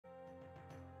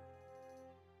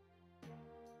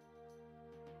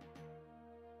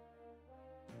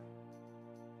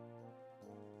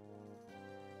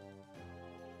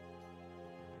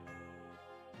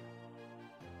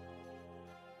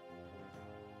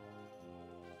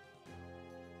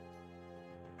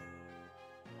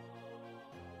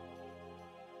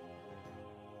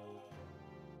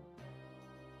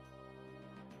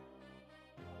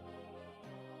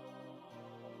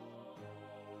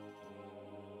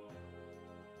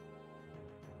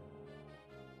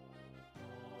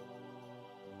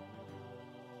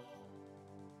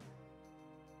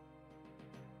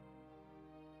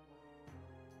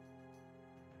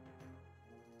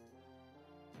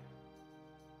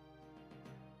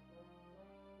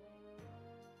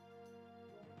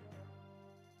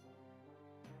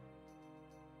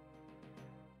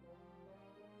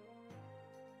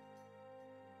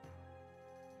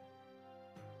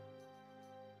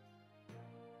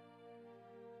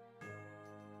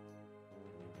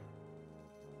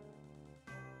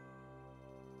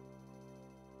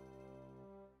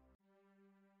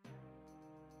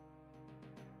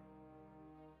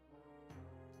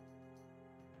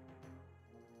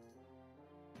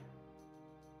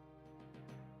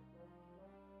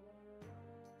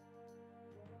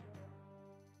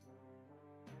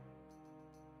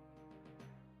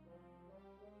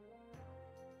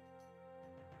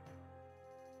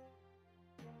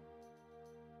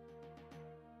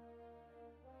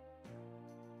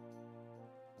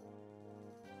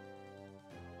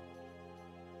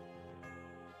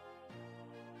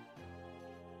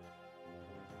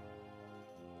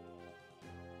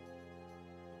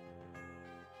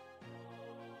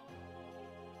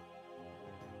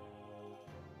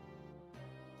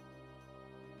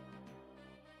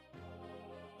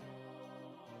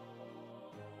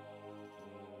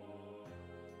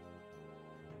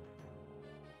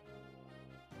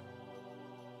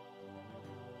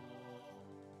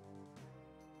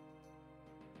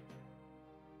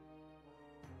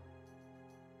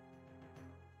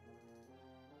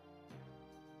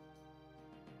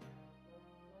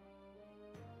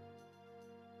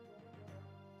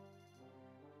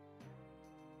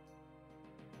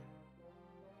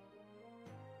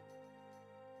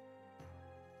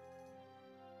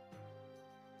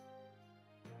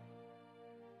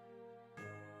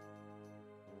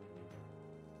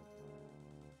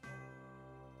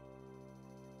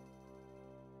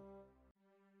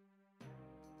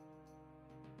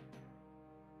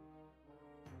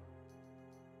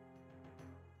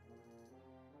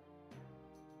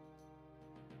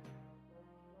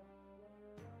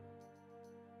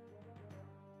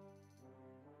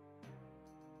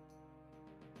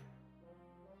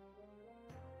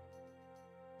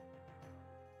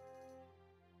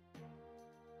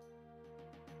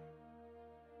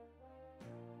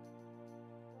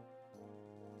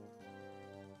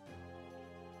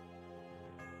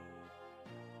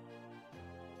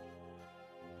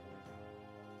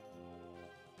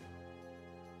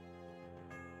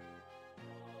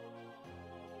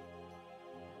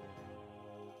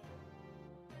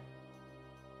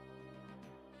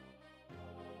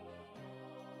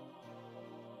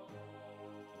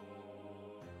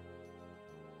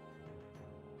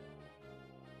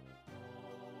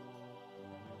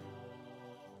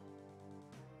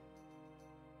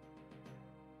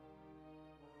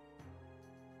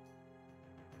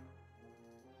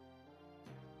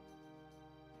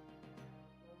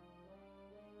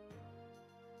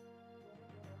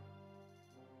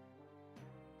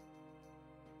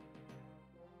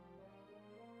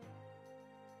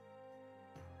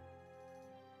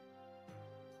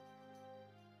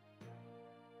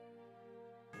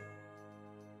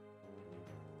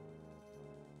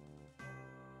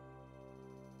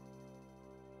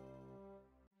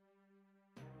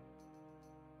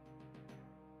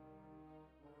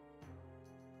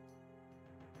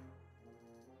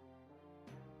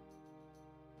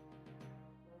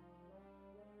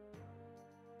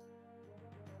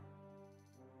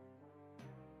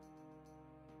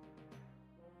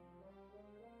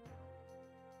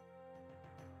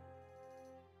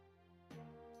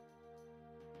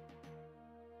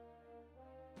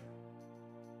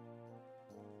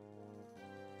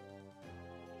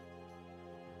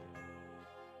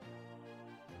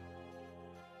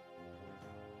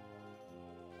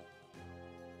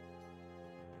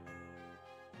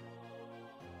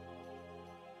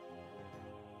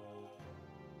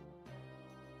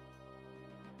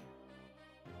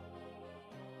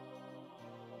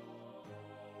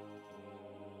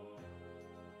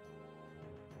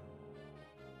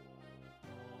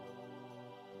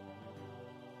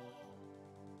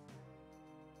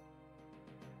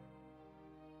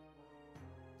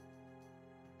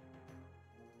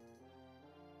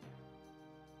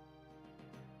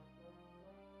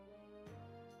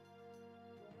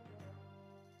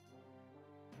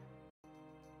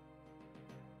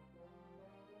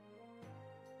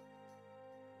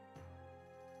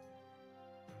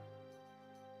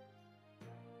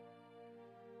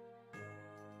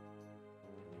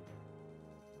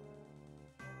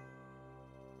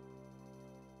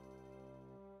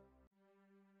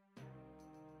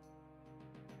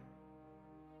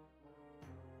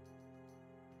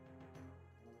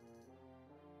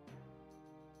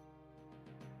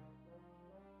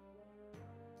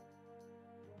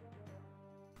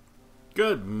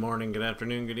Good morning, good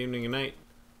afternoon, good evening, good night.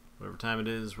 Whatever time it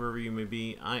is, wherever you may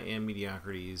be, I am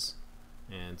Mediocrities.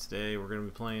 And today we're going to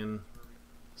be playing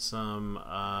some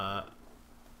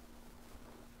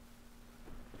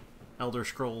Elder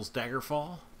Scrolls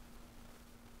Daggerfall.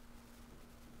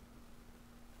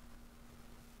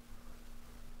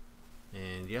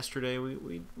 And yesterday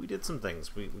we did some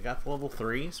things. We got to level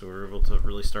 3, so we were able to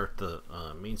really start the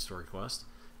main story quest.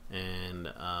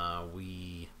 And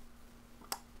we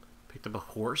picked up a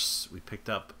horse. We picked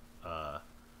up a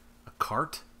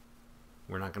cart.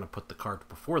 We're not going to put the cart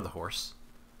before the horse,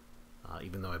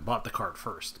 even though I bought the cart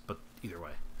first, but either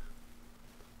way.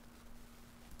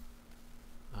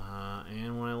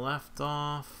 And when I left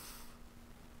off,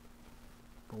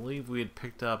 I believe we had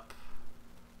picked up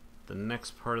the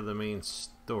next part of the main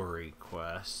story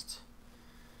quest.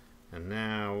 And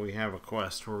now we have a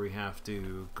quest where we have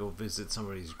to go visit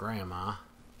somebody's grandma.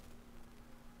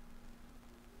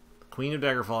 The Queen of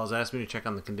Daggerfall has asked me to check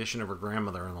on the condition of her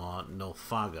grandmother-in-law,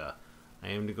 Nilfgaard. I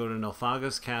am to go to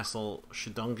Nilfgaard's castle,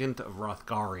 Shadungant of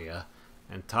Rothgaria,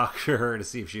 and talk to her to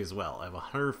see if she is well. I have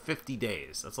 150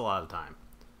 days. That's a lot of time.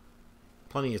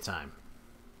 Plenty of time.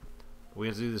 We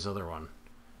have to do this other one.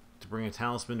 To bring a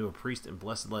talisman to a priest in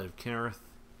Blessed Light of Kinnereth,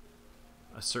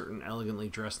 a certain elegantly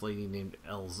dressed lady named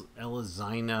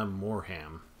Elizina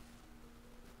Morham.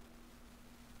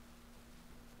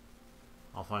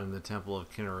 I'll find the Temple of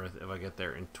Kinnereth if I get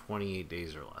there in 28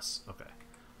 days or less. Okay.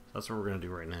 So that's what we're going to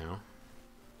do right now.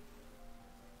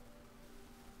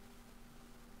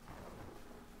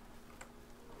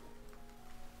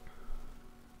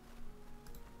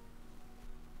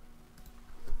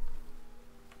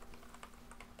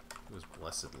 It was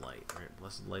Blessed Light, right?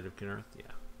 Blessed Light of Kinnereth? Yeah.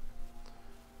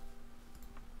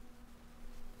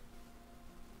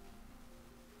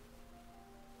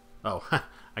 Oh,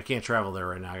 I can't travel there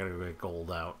right now. I gotta go get gold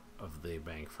out of the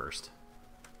bank first.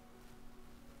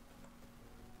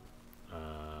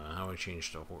 How do I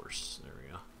change to horse? There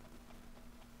we go.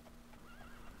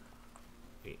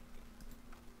 Wait.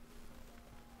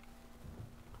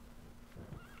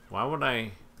 Why would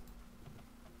I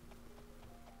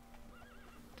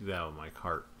do that with my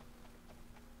cart?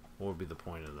 What would be the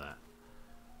point of that?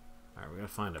 Alright, we gotta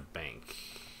find a bank.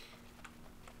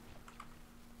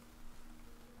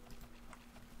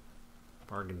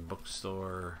 Bargain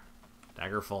bookstore.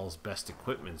 Daggerfall's best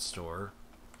equipment store.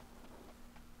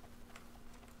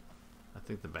 I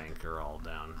think the bank are all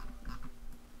down. I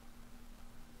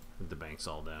think the bank's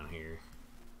all down here.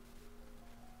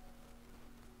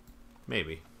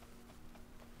 Maybe.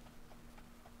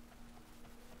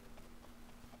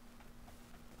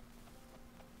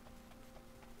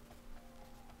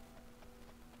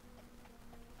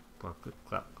 Clap, click,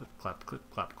 clap, click, clap, click,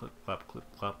 clap, click, clap, click,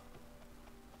 clap.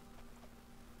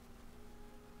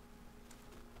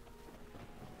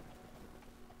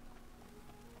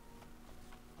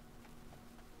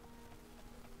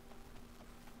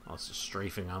 I was just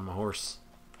strafing on my horse.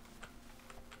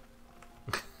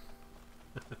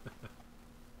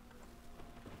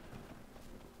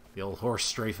 The old horse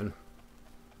strafing.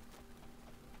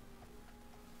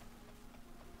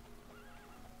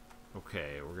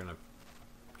 Okay, we're gonna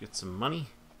get some money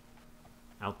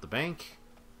out the bank.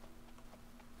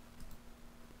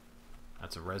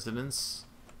 That's a residence.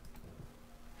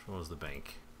 Which one was the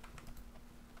bank?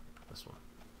 This one.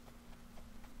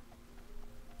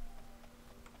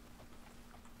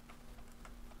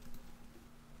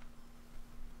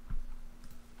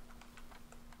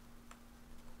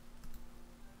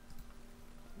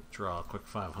 Draw a quick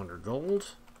 500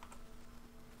 gold.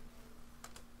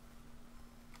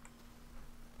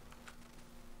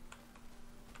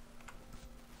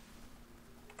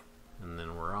 And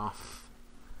then we're off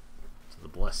to the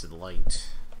Blessed Light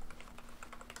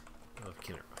of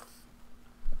Kinnereth.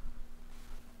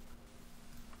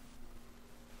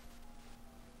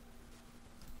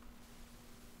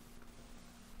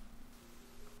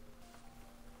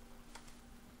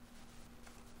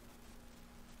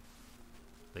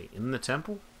 They in the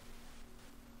temple?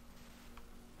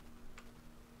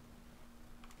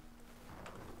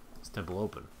 Is the temple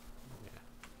open? Yeah.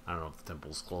 I don't know if the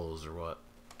temple's closed or what.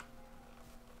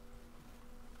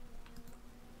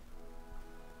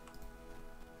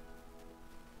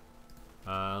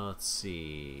 Let's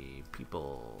see.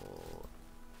 People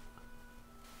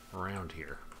around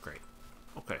here. Great.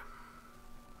 Okay.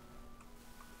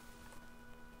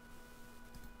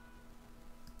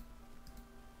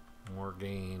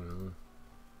 Morgaine.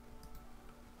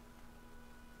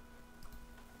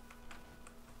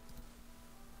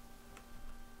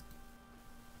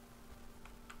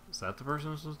 Is that the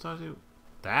person I'm supposed to talk to?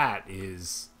 That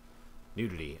is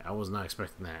Nudity. I was not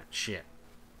expecting that. Shit.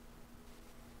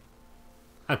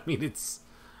 I mean, it's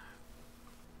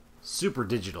super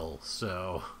digital,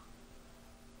 so...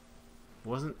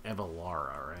 Wasn't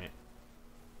Evalara, right?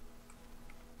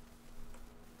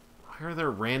 Why are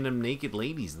there random naked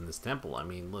ladies in this temple? I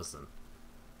mean, listen.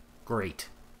 Great.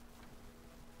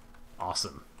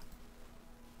 Awesome.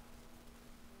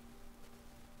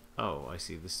 Oh, I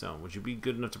see the stone. Would you be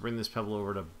good enough to bring this pebble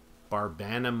over to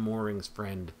Barbana Mooring's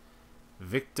friend,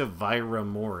 Victavira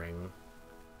Mooring,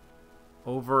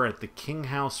 over at the King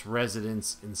House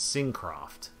residence in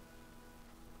Syncroft?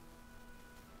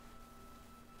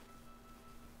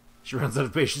 She runs out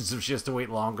of patience if she has to wait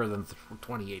longer than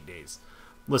 28 days.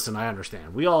 Listen, I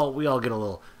understand. We all get a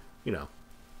little, you know,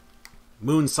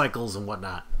 moon cycles and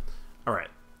whatnot. All right.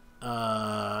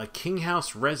 King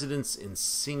House residence in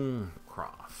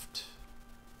Syncroft.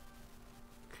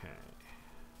 Okay.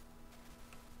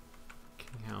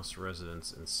 King House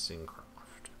residence in Syncroft.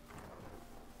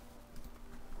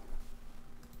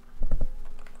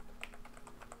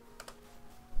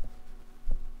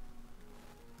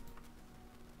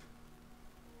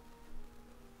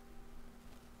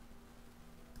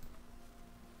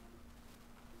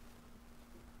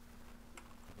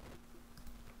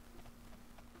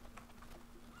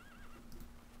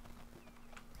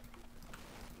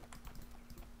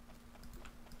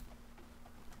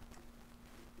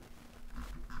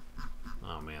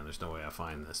 Oh man, there's no way I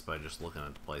find this by just looking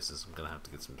at the places. I'm gonna have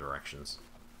to get some directions.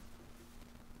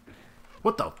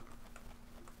 What the? Who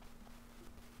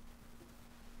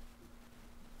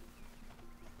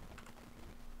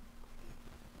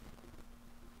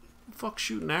the fuck's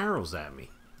shooting arrows at me?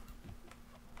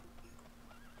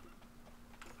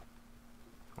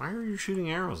 Why are you shooting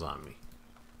arrows on me?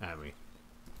 At me?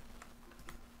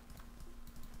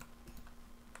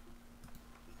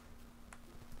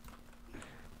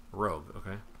 Rogue,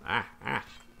 okay. Ah.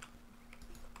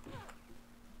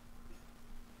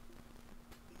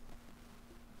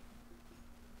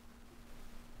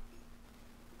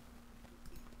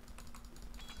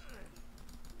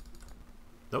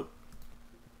 Nope.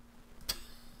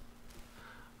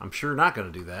 I'm sure not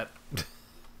gonna do that.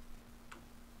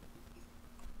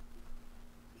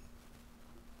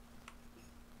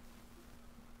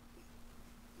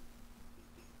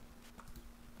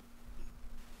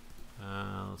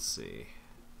 Let's see.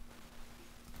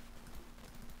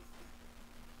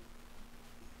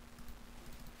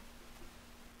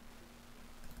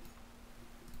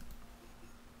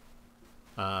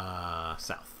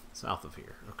 South of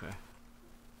here. Okay.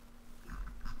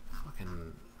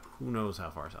 Fucking, who knows how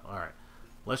far south? All right,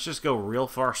 let's just go real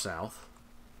far south,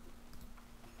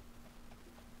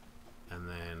 and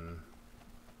then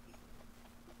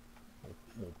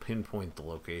we'll pinpoint the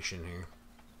location here.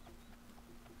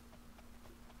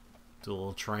 Do a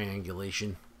little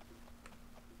triangulation.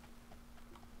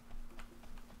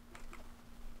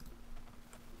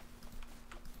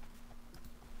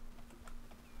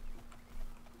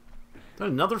 Is that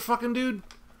another fucking dude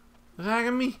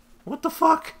attacking me? What the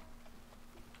fuck?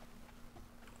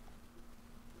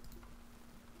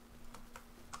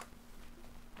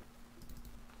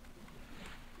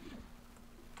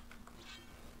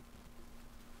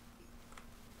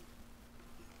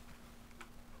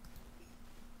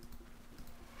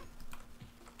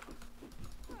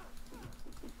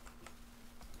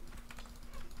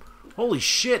 Holy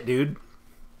shit, dude.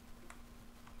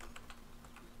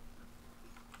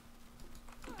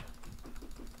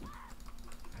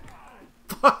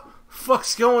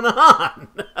 Fuck's going on?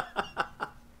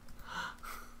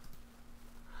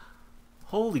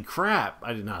 Holy crap.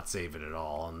 I did not save it at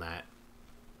all on that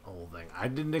whole thing. I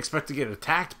didn't expect to get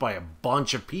attacked by a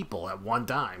bunch of people at one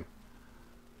time.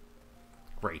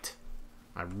 Great.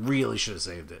 I really should have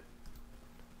saved it.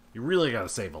 You really gotta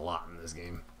save a lot in this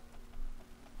game.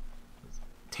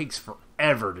 It takes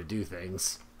forever to do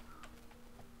things.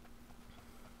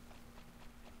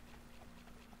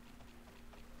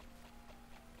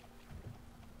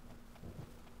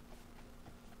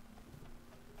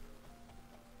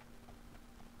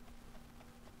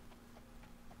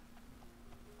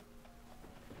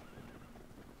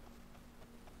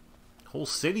 Whole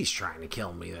city's trying to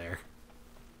kill me there.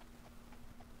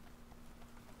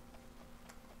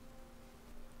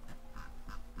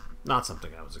 Not something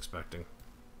I was expecting.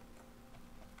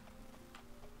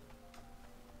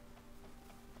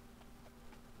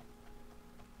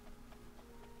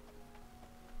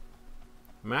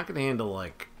 I mean, I can handle,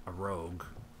 like, a rogue.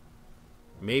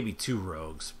 Maybe 2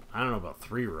 rogues. I don't know about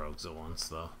 3 rogues at once,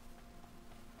 though.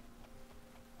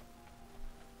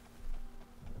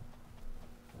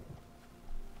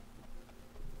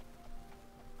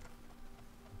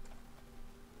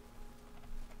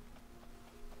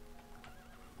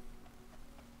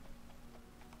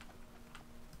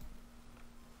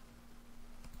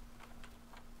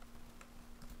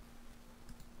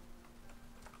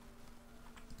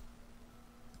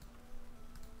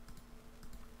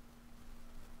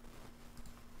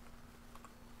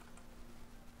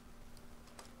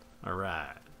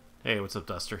 Hey, what's up,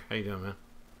 Duster? How you doing, man?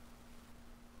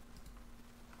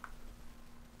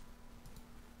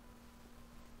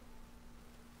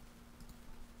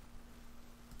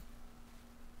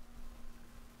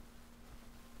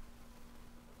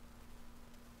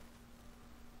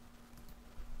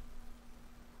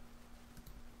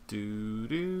 Do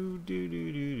do do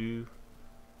do do do.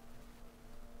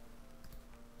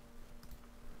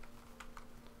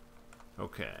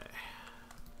 Okay.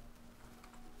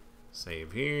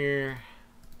 Save here.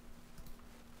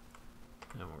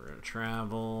 Now we're gonna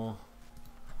travel.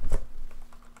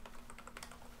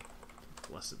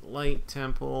 Blessed Light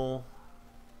Temple.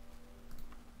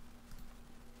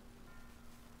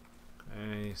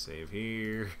 Okay, save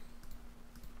here.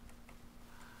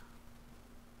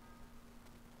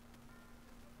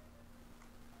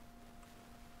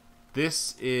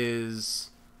 This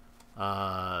is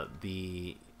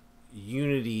the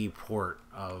Unity port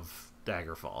of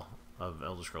Daggerfall, of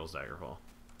Elder Scrolls Daggerfall.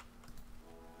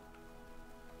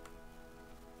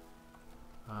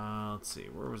 Let's see,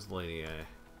 where was the lady?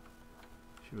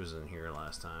 She was in here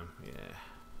last time. Yeah.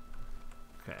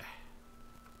 Okay.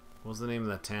 What was the name of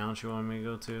that town she wanted me to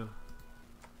go to?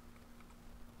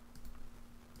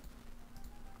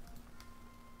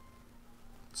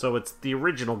 So it's the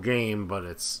original game, but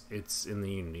it's in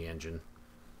the Unity engine.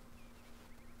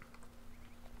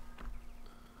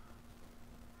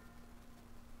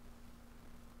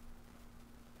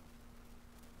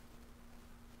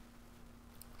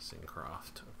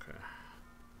 Syncroft, okay.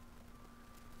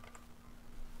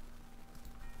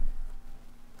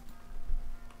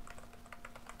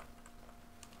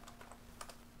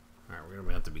 Alright, we're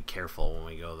gonna have to be careful when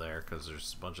we go there, because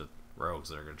there's a bunch of rogues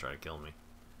that are gonna try to kill me.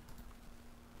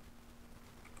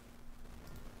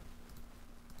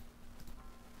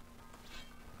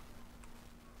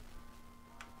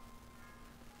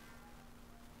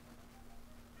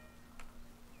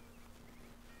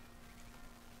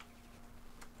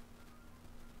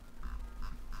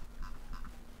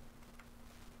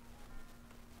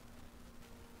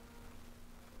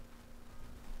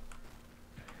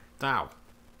 Ow.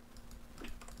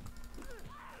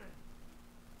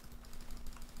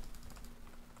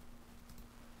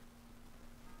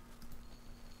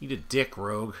 Eat a dick,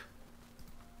 rogue.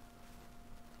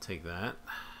 Take that.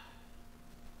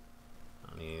 I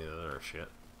don't need any other shit.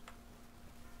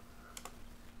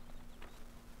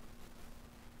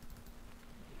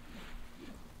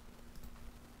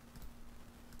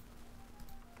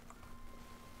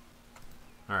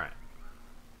 Alright.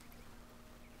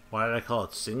 Why did I call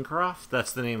it Syncroft?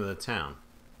 That's the name of the town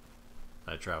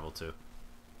I traveled to.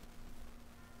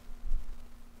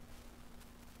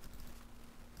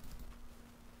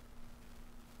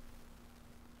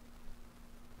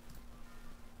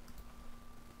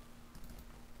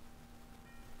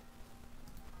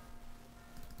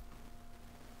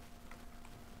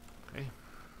 Okay.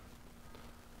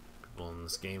 People in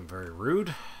this game very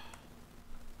rude.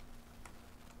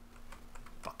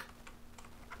 Fuck.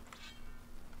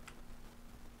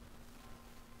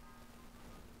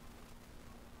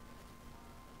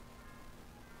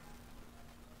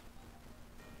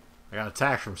 I got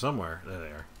attacked from somewhere. There they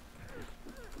are.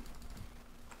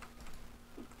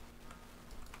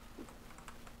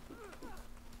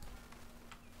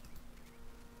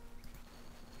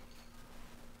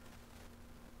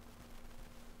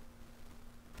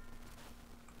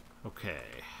 Okay.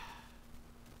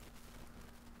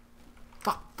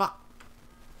 Fuck, fuck.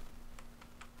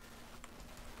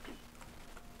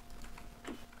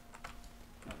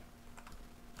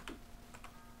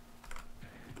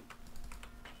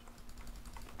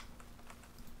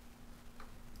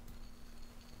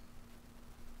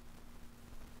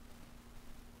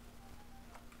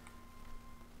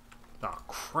 Oh,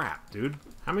 crap, dude.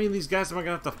 How many of these guys am I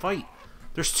gonna have to fight?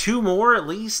 There's 2 more at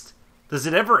least? Does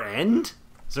it ever end?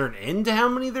 Is there an end to how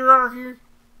many there are here?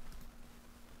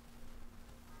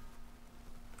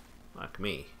 Fuck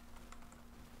me.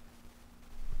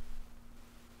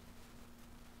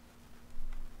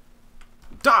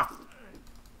 Duff!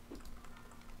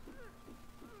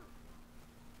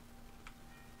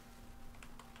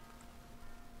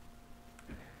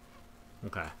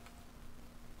 Okay.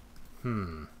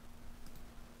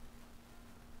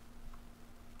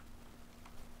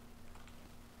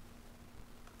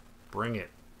 Bring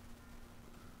it.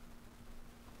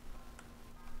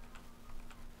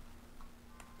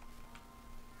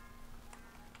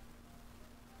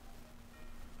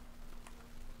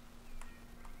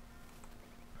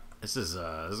 This is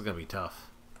gonna be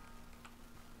tough.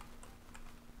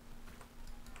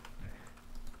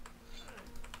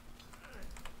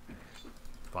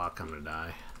 Fuck, I'm gonna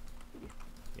die.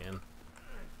 Again.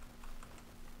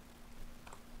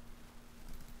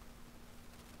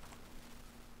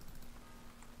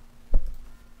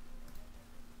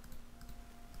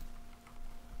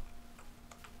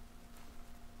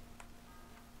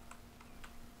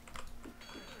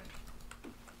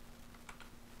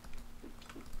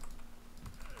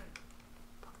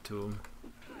 to him.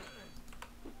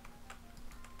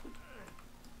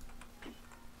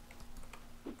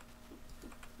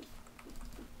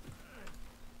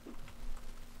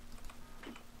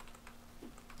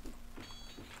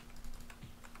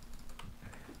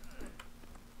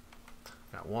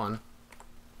 Got one.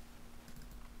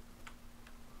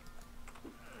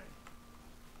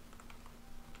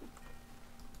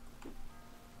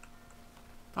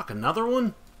 Fuck, another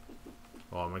one?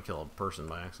 Oh, I'm gonna kill a person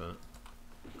by accident.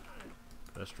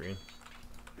 Pedestrian.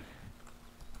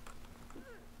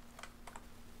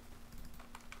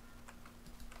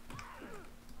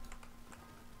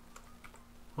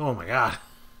 Oh my god.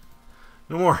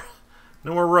 No more.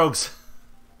 No more rogues.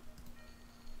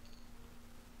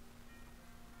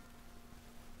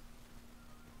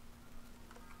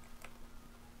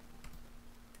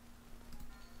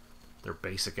 They're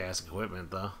basic ass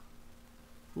equipment though.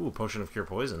 Ooh, potion of cure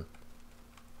poison.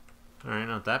 Alright,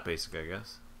 not that basic, I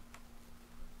guess.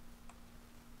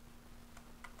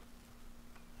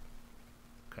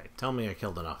 Okay, tell me I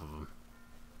killed enough of them.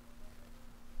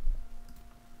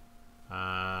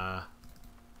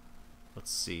 Let's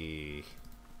see.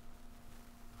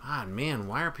 Ah, man,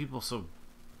 why are people so...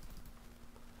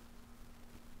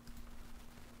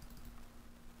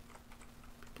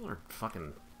 People are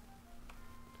fucking...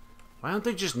 Why don't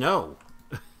they just know?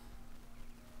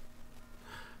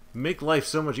 Make life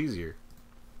so much easier.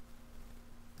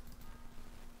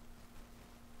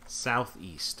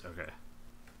 Southeast, okay.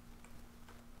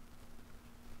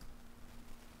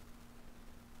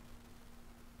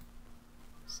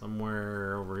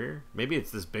 Somewhere over here? Maybe it's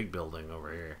this big building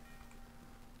over here.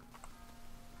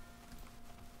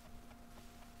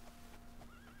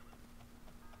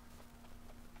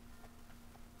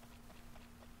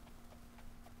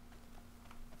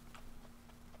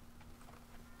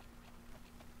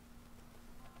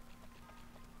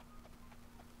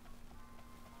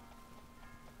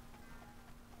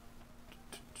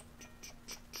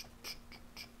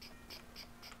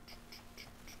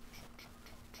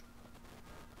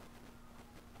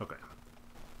 Okay.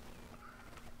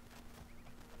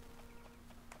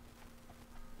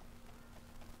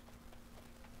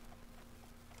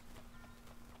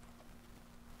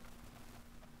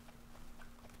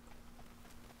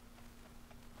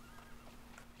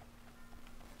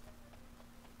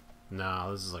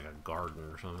 No, this is like a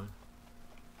garden or something.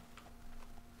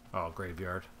 Oh,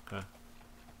 graveyard. Okay.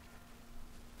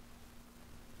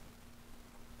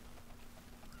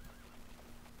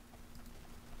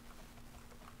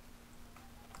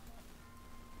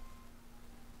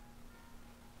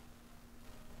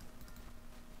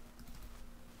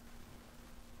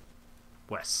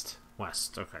 West.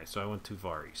 West. Okay, so I went too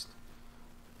far east.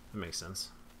 That makes sense.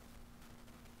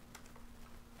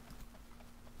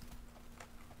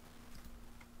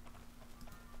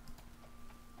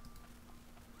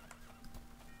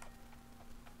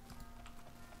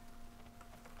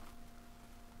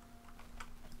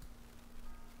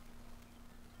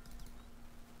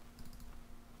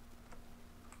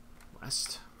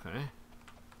 West. Okay.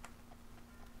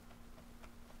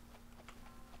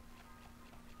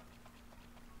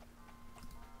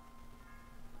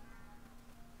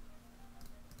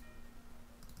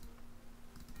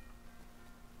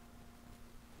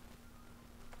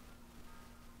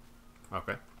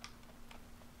 Okay.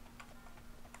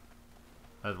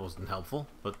 That wasn't helpful,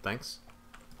 but thanks.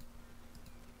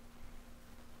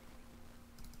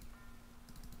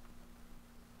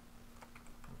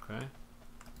 Okay.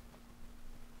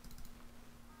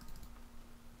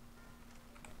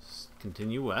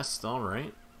 Continue west,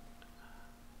 alright.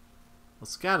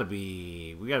 It's gotta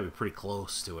be... We gotta be pretty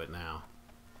close to it now.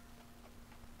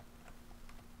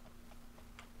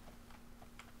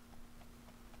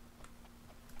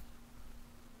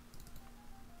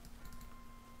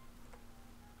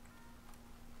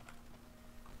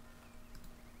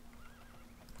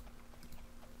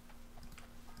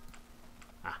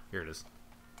 Ah, here it is.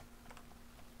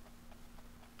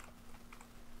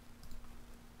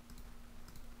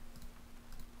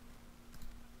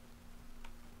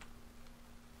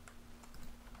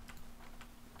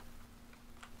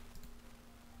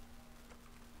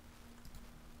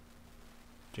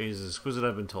 Jesus, exquisite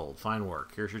I've been told. Fine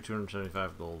work. Here's your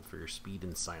 275 gold for your speed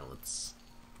and silence.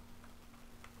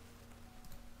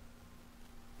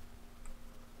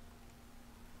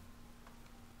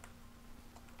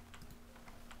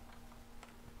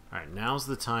 Alright, now's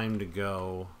the time to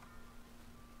go...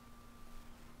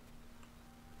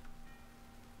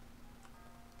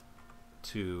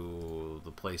 to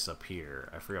the place up here.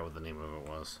 I forgot what the name of it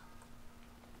was.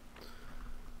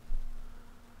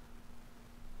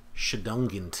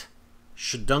 Shadungant.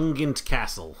 Shedungant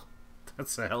Castle.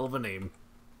 That's a hell of a name.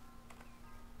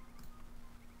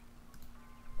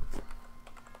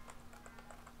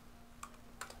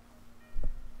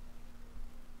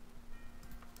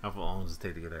 How long does it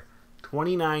take to get there?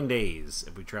 29 days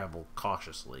if we travel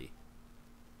cautiously.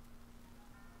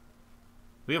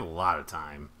 We have a lot of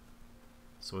time,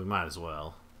 so we might as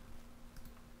well.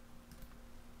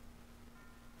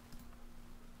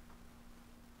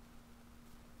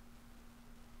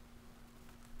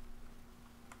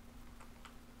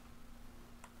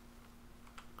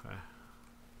 Okay.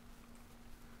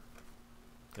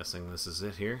 Guessing this is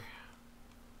it here.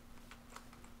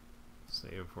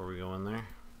 Save before we go in there.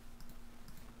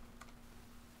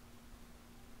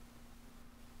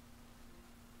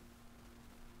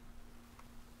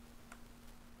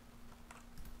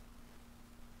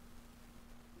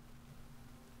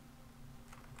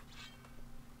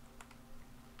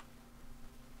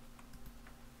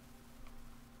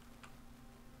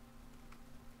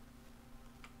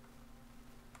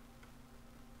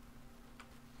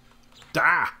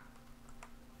 Da!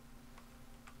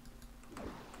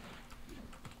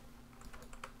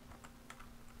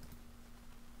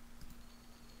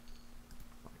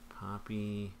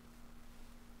 Poppy.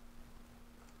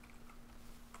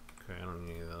 Okay, I don't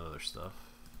need any of that other stuff.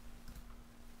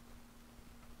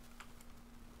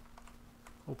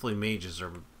 Hopefully mages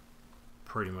are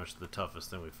pretty much the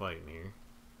toughest thing we fight in here.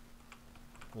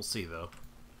 We'll see though.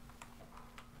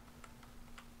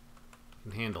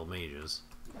 Can handle mages.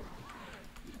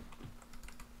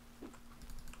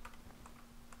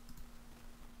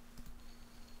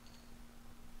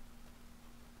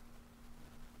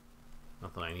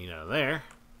 Nothing I need out of there.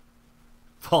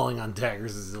 Falling on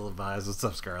daggers is ill-advised. What's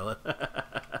up, Scarlet?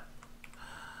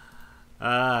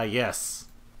 Yes.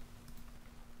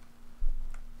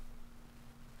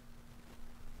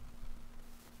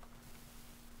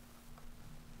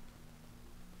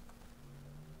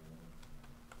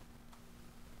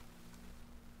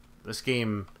 This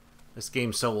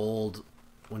game's so old.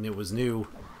 When it was new,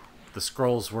 the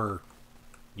scrolls were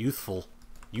youthful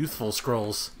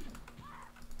scrolls.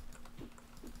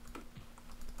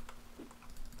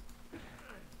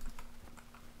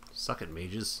 Suck it,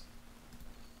 mages.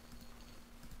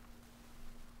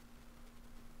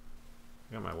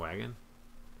 I got my wagon.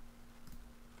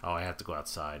 Oh, I have to go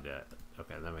outside.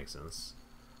 Okay, that makes sense.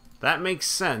 That makes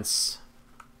sense.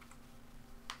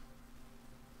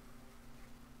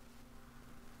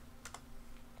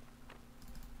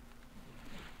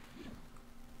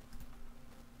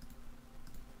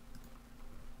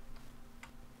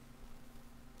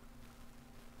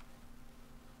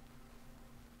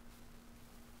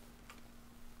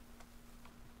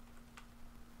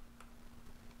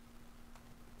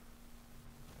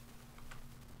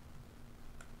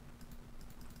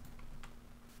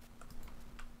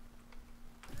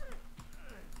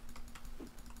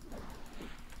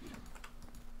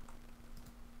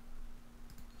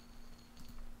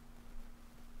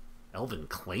 Elven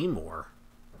Claymore?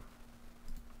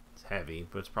 It's heavy,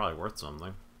 but it's probably worth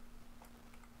something.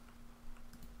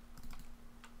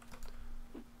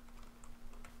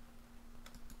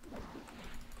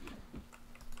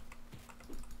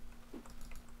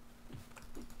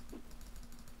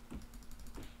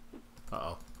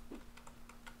 Uh-oh.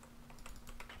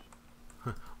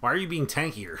 Why are you being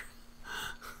tankier?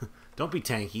 Don't be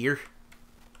tankier.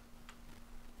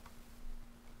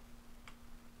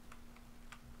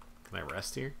 Can I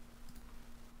rest here?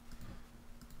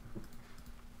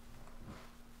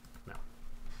 No.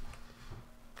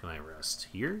 Can I rest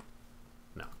here?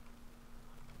 No.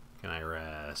 Can I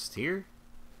rest here?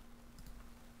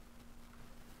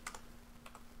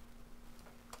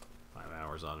 5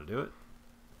 hours ought to do it.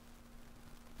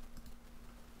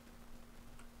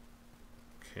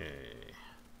 Okay.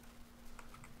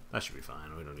 That should be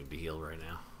fine. We don't need to heal right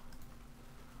now.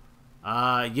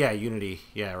 Yeah, Unity.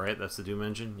 Yeah, right? That's the Doom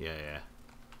engine? Yeah, yeah.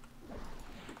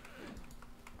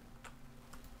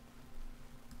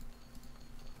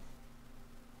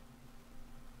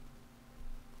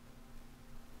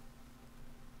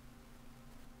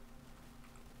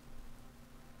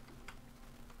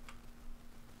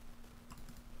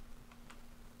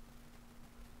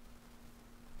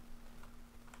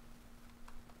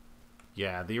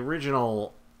 Yeah, the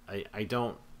original, I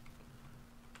don't...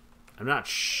 I'm not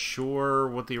sure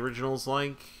what the original's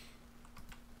like.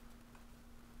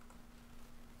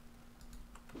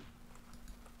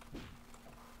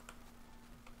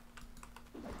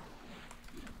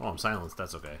 Oh, I'm silenced.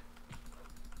 That's okay.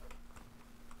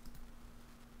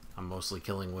 I'm mostly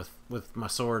killing with my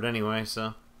sword anyway,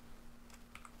 so...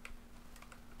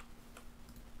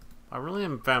 I really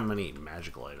haven't found many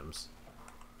magical items.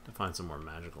 To find some more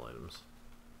magical items.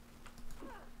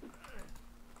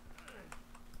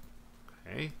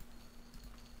 Okay.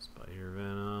 Spider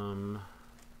Venom.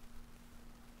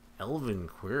 Elven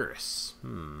Cuirass.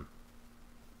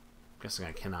 Guessing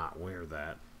I cannot wear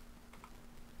that.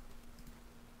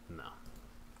 No.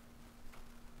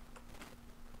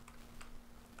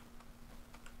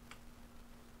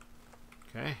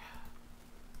 Okay.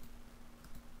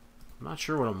 I'm not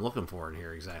sure what I'm looking for in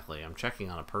here exactly. I'm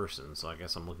checking on a person, so I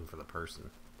guess I'm looking for the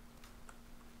person.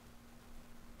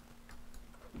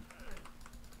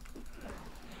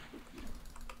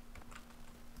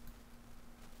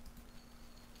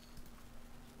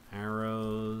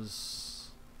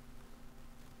 Arrows.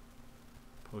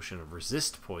 Potion of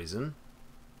resist poison.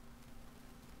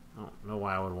 I don't know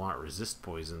why I would want resist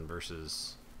poison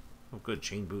versus... Oh good,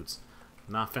 chain boots.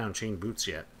 Not found chain boots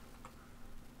yet.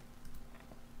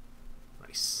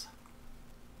 Nice.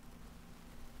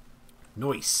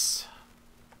 Nice.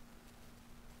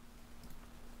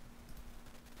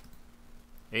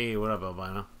 Hey, what up,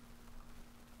 Albino?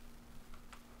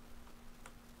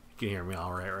 You can hear me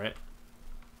alright, right?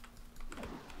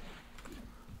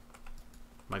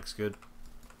 Mike's good.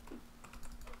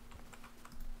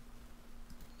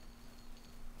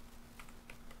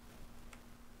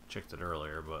 Checked it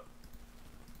earlier, but...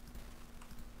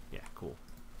 Yeah, cool.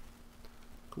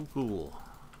 Cool.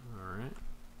 Alright.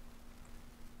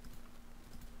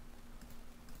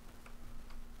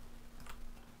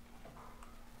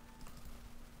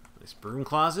 Nice broom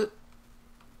closet.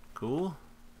 Cool.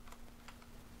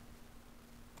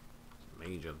 There's a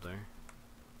mage up there.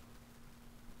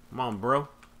 Come on, bro.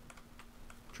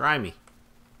 Try me.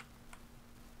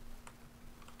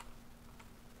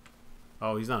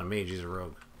 Oh, he's not a mage, he's a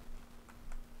rogue.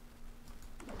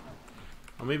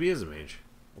 Oh, maybe he is a mage.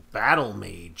 A battle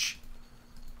mage.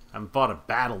 I haven't fought a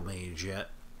battle mage yet.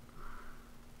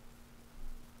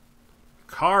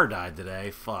 Car died today.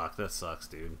 Fuck, that sucks,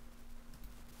 dude.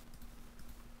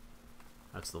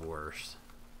 That's the worst.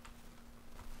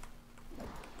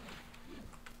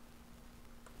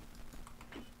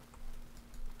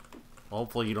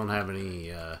 Hopefully you don't have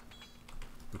any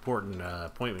important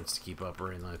appointments to keep up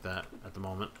or anything like that at the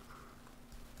moment.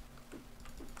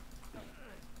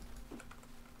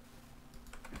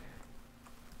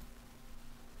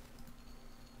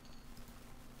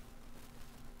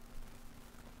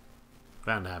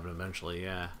 Bound to happen eventually,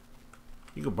 yeah.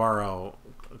 You could borrow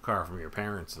a car from your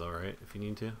parents, though, right? If you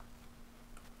need to.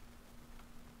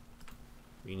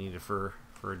 You need it for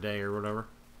a day or whatever.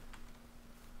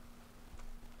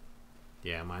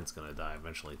 Yeah, mine's gonna die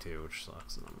eventually too, which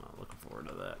sucks, and I'm not looking forward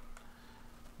to that.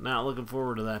 Not looking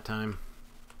forward to that time.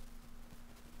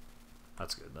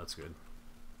 That's good, that's good.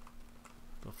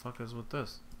 The fuck is with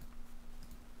this?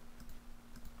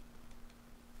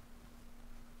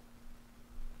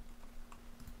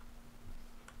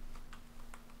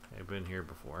 I've been here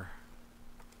before.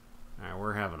 Alright,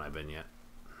 where haven't I been yet?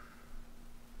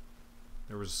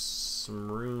 There was some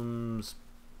rooms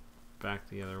back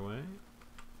the other way.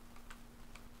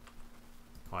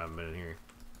 Oh, I haven't been in here.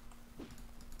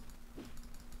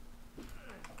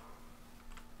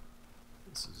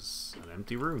 This is an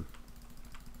empty room.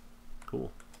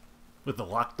 Cool. With a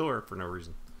locked door for no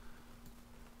reason.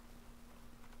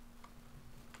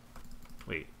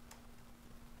 Wait.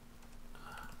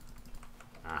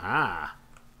 Aha!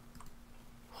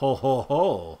 Ho ho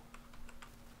ho!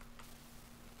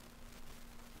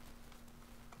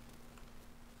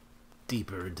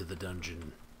 Deeper into the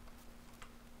dungeon.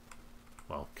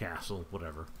 Well, castle,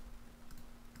 whatever.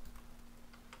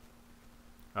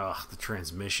 Ugh, the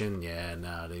transmission? Yeah,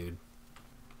 nah, dude.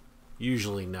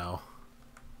 Usually no.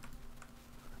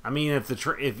 I mean,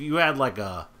 if you had like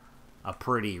a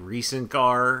pretty recent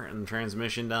car and the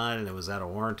transmission died and it was out of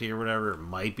warranty or whatever, it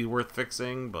might be worth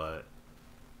fixing, but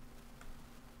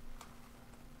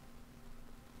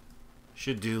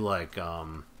should do like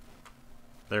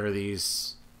there are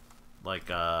these like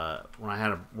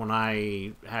when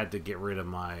I had to get rid of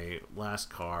my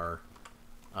last car,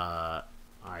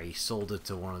 I sold it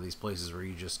to one of these places where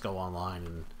you just go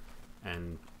online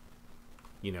and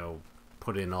you know,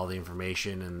 put in all the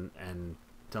information and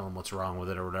tell them what's wrong with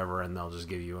it or whatever, and they'll just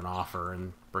give you an offer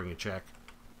and bring a check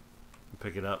and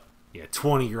pick it up. Yeah,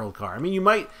 20-year-old car. I mean, you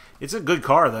might... It's a good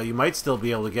car, though. You might still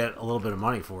be able to get a little bit of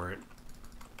money for it.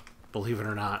 Believe it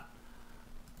or not.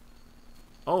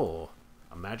 Oh,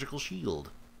 a magical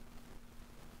shield.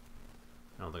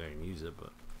 I don't think I can use it,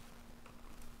 but...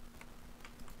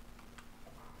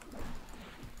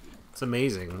 It's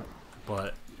amazing,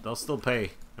 but they'll still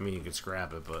pay. I mean, you could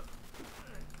scrap it, but...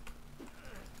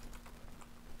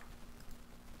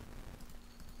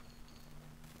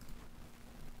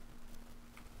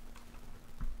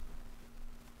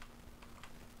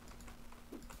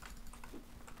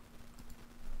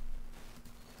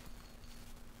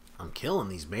 I'm killing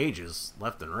these mages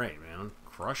left and right, man. I'm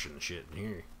crushing shit in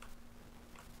here.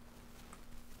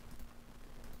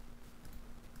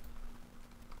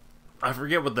 I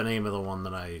forget what the name of the one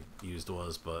that I used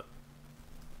was, but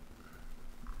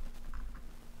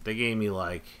they gave me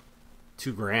like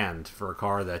 $2,000 for a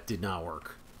car that did not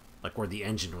work. Like where the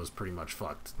engine was pretty much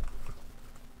fucked.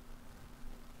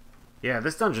 Yeah,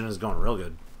 this dungeon is going real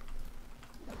good.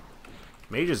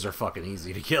 Mages are fucking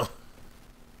easy to kill.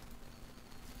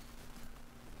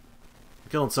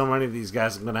 Killing so many of these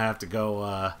guys, I'm gonna have to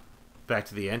go back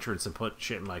to the entrance and put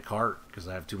shit in my cart because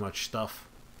I have too much stuff.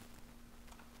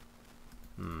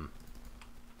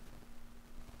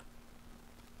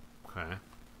 Okay.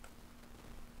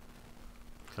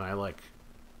 Can I, like,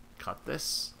 cut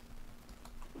this?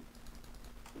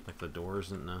 Like the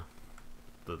doors and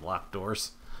the locked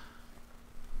doors?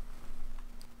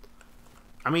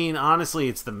 I mean, honestly,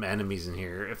 it's the enemies in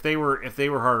here. If they were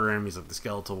harder enemies like the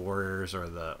skeletal warriors or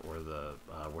the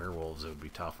werewolves, it would be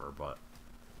tougher. But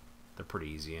they're pretty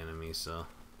easy enemies, so.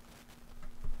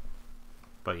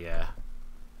 But yeah,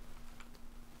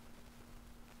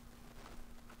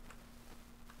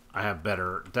 I have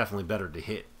definitely better to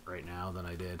hit right now than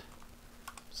I did,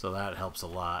 so that helps a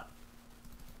lot.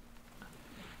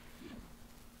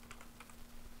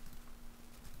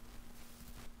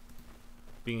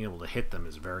 Being able to hit them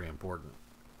is very important.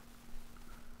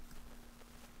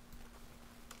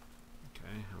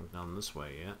 Okay, I haven't gone this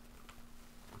way yet.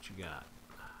 What you got?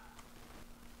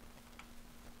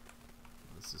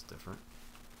 This is different.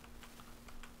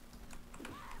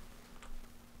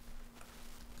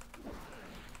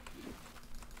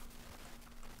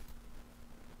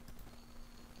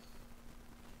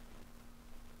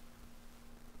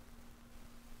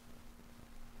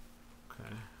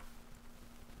 Okay.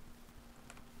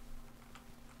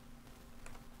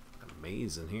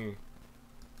 Maze in here.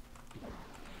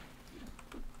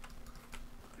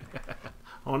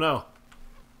 Oh no!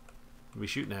 Be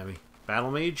shooting at me.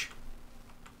 Battle mage?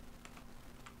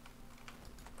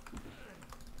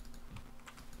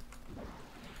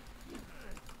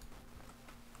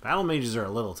 Battle mages are a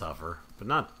little tougher,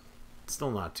 but still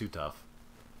not too tough.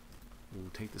 We'll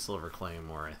take the silver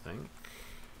claymore, I think.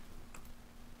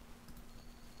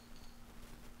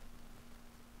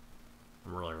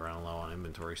 I'm really running low on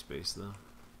inventory space, though.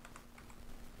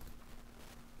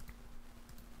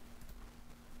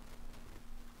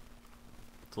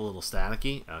 It's a little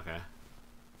staticky? Okay.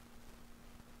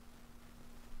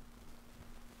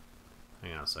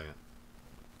 Hang on a second.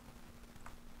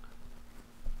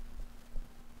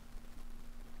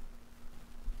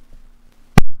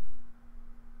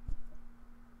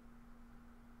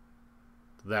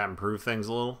 Did that improve things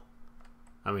a little?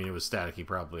 I mean, it was staticky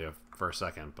probably for a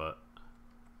second, but...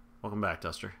 Welcome back,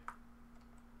 Duster.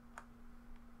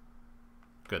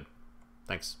 Good.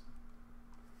 Thanks.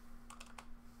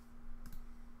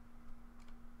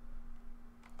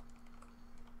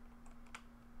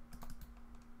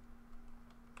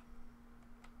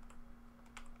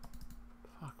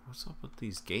 Fuck, what's up with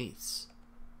these gates?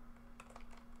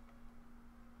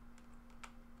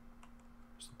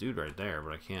 There's a dude right there,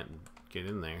 but I can't get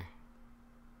in there.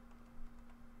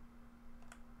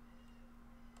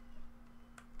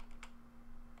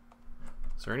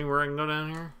 Is there anywhere I can go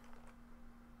down here?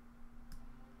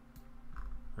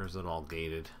 Or is it all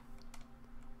gated?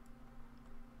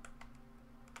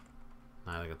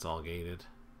 I think it's all gated.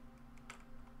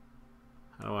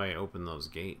 How do I open those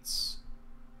gates?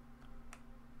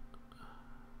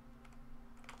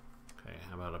 Okay,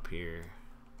 how about up here?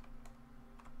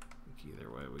 I think either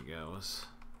way we go is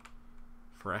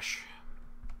fresh.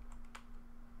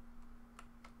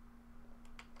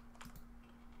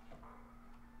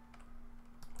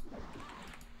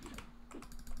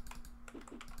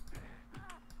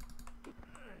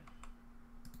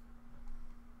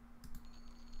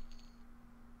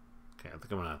 Okay, I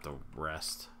think I'm gonna have to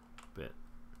rest a bit.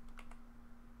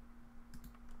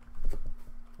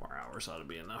 4 hours ought to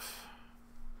be enough.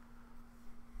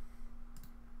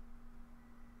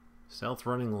 Stealth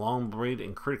running, long blade,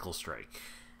 and critical strike.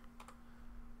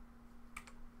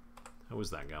 How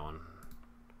was that going?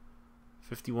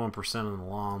 51% on the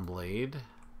long blade.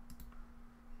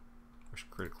 Where's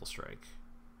critical strike?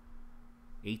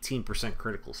 18%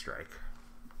 critical strike.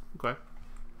 Okay.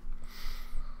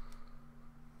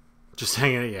 Just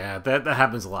hanging, yeah, that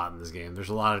happens a lot in this game. There's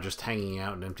a lot of just hanging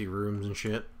out in empty rooms and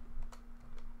shit.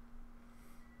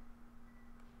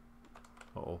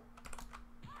 Uh-oh.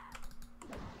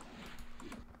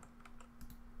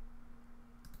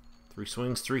 Three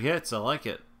swings, 3 hits. I like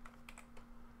it.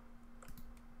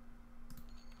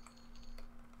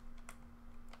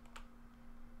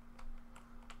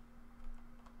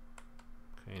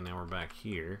 Okay, now we're back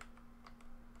here.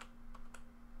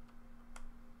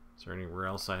 Is there anywhere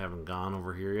else I haven't gone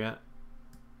over here yet?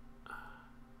 I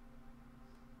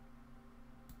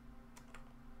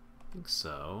think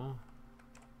so.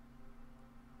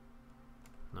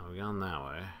 No, we've gone that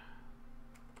way.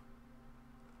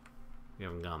 We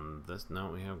haven't gone this.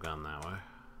 No, we have gone that way.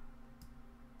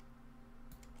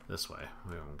 This way.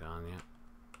 We haven't gone yet.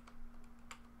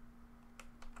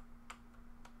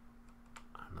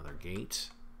 Another gate.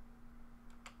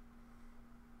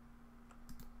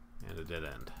 And a dead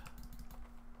end.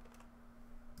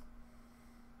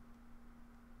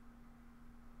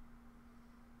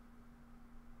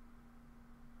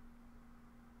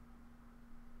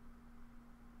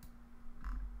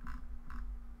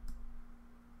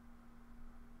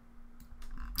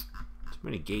 Too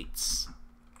many gates.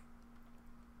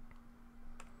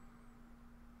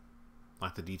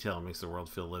 Like the detail makes the world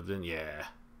feel lived in? Yeah.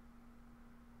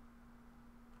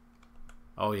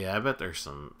 Oh yeah, I bet there's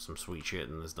some sweet shit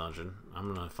in this dungeon.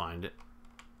 I'm gonna find it.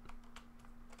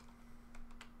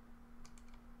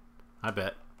 I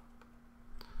bet.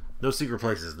 No secret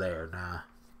places there, nah.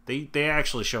 They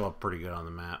actually show up pretty good on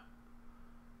the map.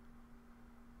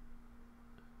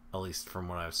 At least from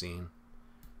what I've seen.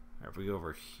 If we go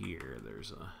over here,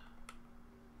 there's a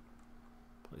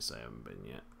place I haven't been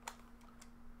yet.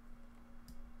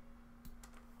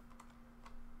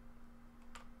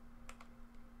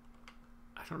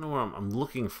 I don't know what I'm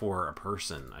looking for a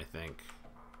person, I think.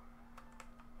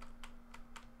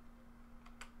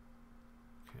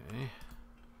 Okay.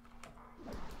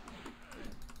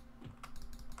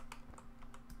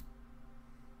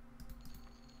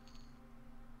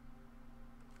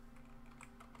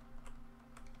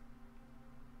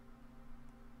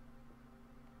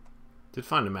 Did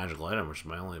find a magical item, which is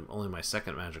my only my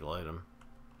second magical item.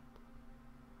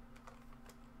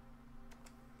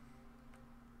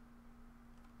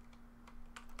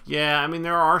 Yeah, I mean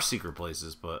there are secret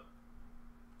places, but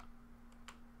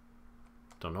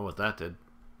don't know what that did.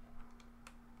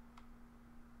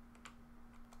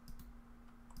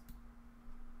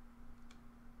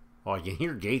 Oh, I can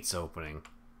hear gates opening.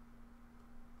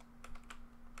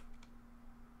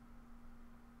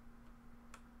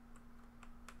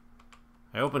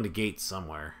 I opened a gate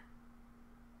somewhere.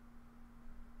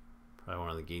 Probably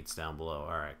one of the gates down below.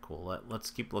 Alright, cool.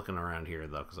 Let's keep looking around here,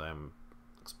 though, because I haven't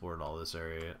explored all this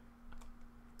area yet.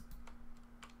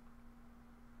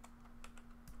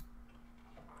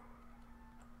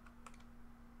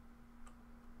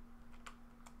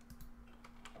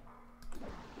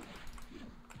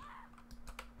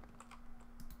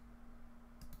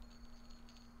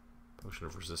 Potion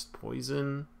of resist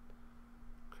poison.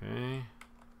 Okay.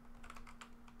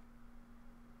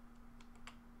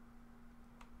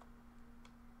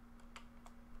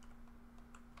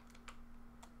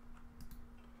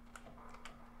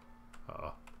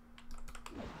 Uh-oh.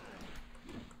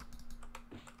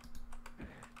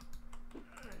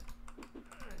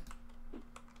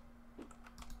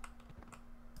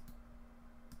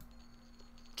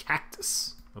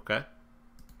 Cactus. Okay.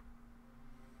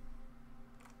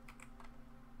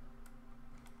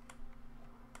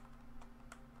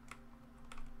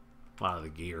 A lot of the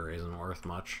gear isn't worth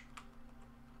much.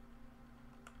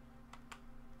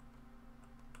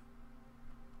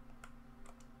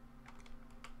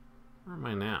 Where am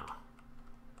I now?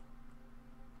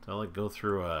 Did I like go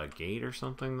through a gate or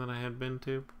something that I had been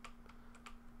to?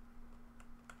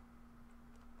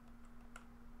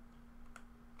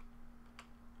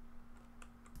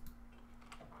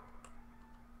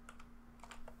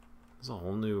 There's a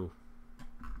whole new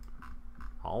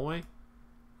hallway?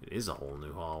 It is a whole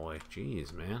new hallway.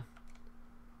 Jeez, man.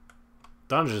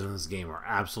 Dungeons in this game are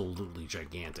absolutely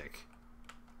gigantic.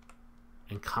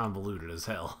 And convoluted as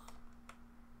hell.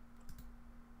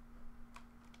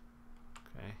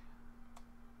 Okay.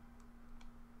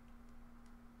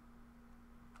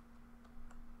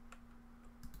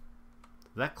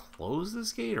 Did that close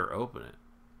this gate or open it?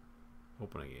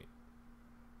 Open a gate.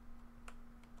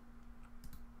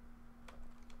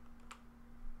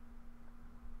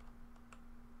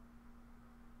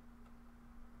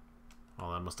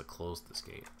 Oh, that must have closed this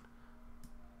gate.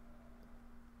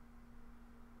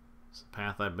 It's a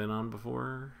path I've been on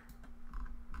before.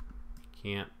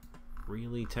 Can't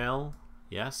really tell.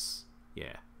 Yes?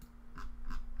 Yeah.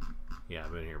 Yeah,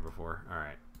 I've been here before.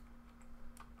 Alright.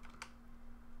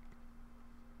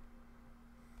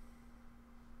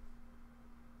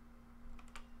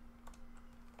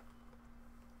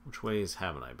 Which ways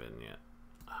haven't I been yet?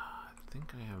 I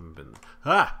think I haven't been...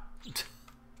 Ah!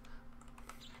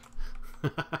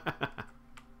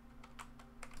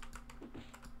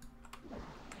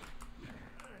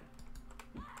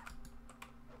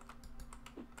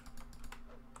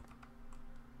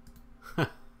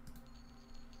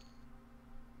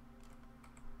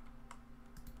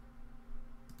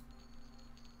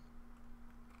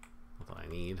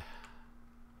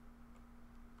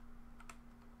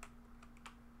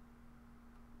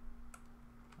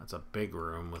 It's a big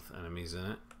room with enemies in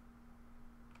it.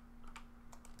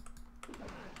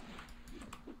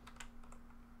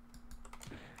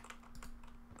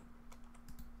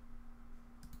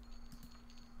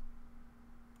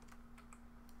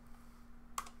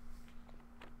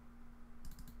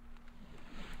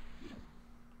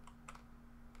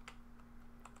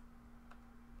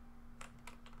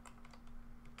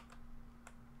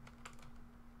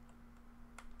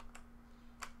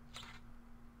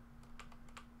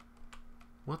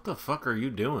 What the fuck are you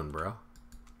doing, bro?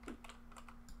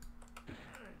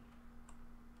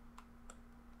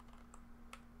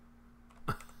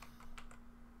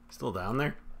 Still down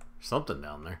there? There's something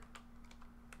down there.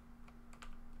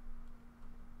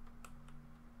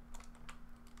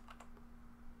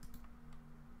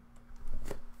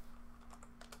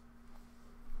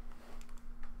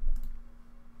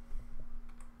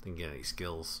 Didn't get any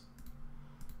skills.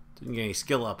 Didn't get any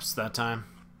skill ups that time.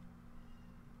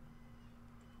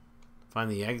 Find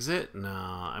the exit? No,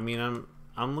 I mean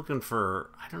I'm looking for,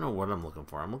 I don't know what I'm looking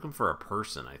for. I'm looking for a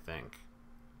person, I think.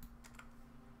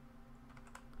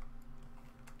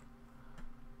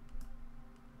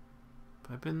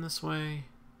 Have I been this way?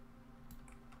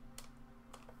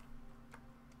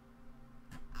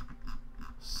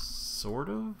 Sort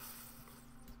of?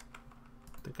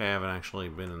 I think I haven't actually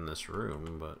been in this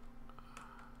room, but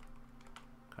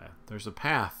okay, there's a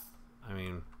path. I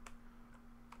mean,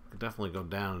 could definitely go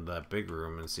down to that big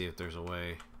room and see if there's a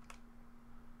way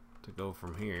to go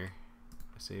from here.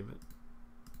 I save it.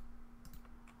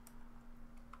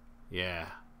 Yeah.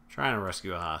 Trying to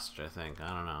rescue a hostage, I think. I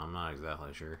don't know. I'm not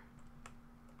exactly sure.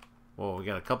 Whoa, we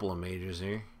got a couple of mages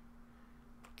here.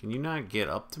 Can you not get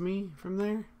up to me from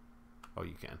there? Oh,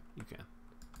 you can. You can.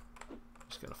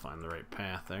 Just gotta find the right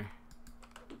path there.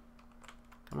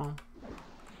 Come on.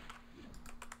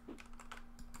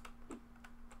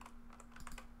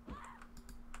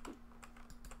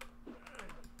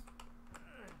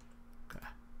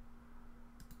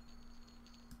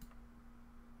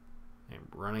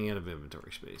 Running out of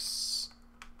inventory space.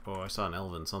 Oh, I saw an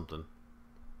elven something.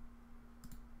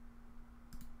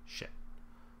 Shit.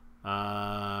 We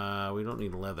don't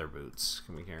need leather boots.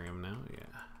 Can we carry them now?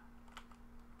 Yeah.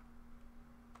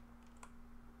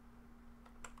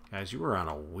 Guys, you were on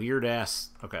a weird ass...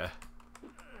 Okay.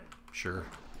 Sure.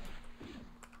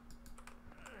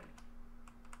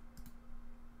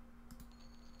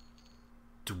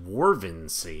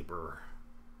 Dwarven saber.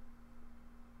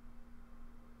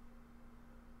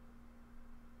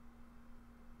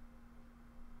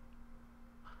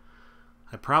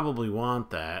 I probably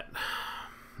want that.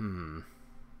 5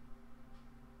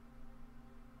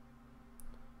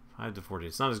 to 40.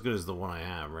 It's not as good as the one I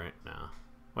have right now.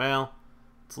 Well,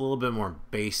 it's a little bit more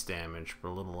base damage, but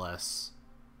a little less.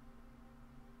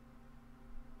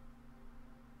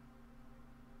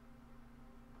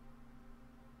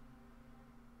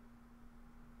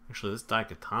 Actually, this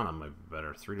Daikatana might be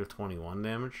better. 3 to 21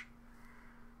 damage.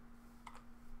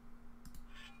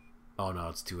 Oh no,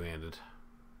 it's two-handed.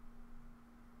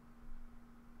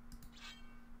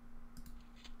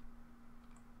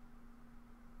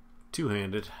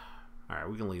 Two-handed. Alright,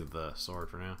 we can leave the sword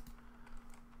for now.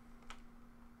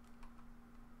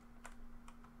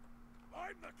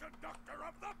 I'm the conductor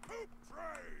of the poop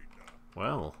train!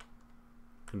 Well,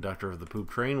 conductor of the poop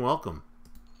train, welcome.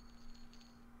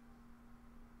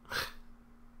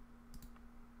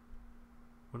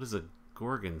 What does a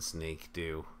Gorgon snake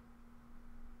do?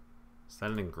 Is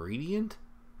that an ingredient?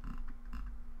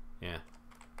 Yeah.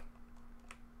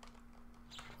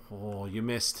 Oh, you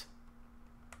missed.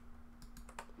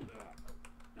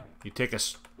 You take a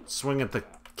swing at the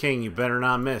king, you better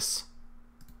not miss.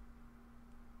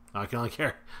 Oh, I can only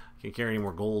carry... I can't carry any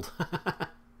more gold.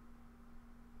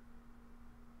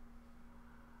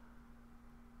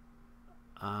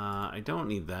 I don't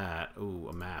need that. Ooh,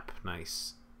 a map.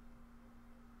 Nice.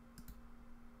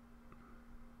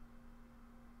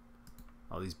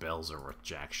 Oh, these bells are worth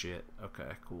jack shit.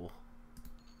 Okay, cool.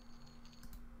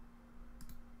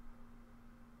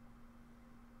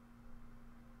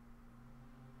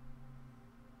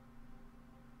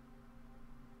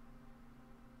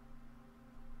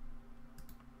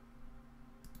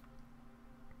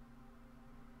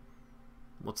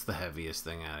 What's the heaviest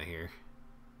thing out of here?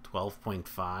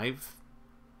 12.5?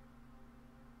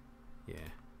 Yeah.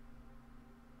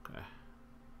 Okay.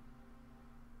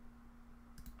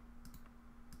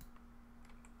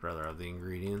 Rather have the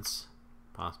ingredients.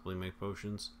 Possibly make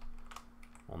potions.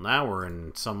 Well, now we're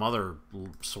in some other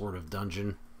sort of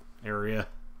dungeon area.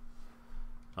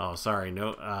 Oh, sorry.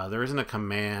 No, there isn't a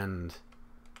command.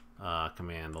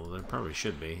 Although there probably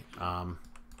should be.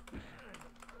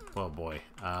 Oh boy.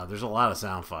 There's a lot of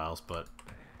sound files, but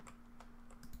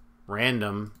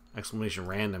random, exclamation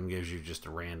random gives you just a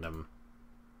random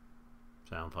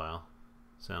sound file.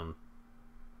 Sound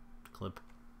clip.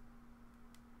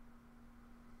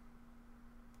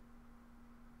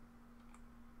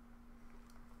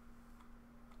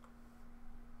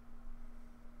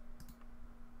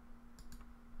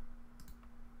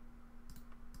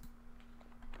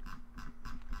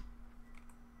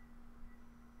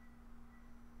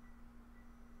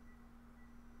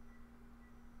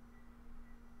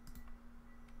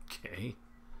 Okay.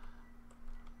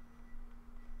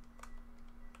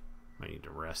 Might need to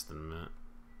rest in a minute.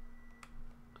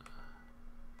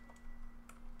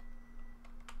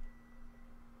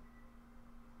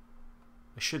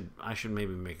 I should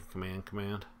maybe make a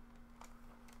command,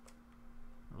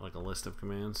 or like a list of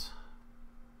commands.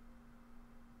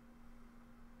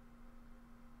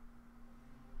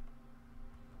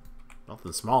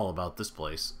 Nothing small about this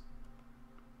place.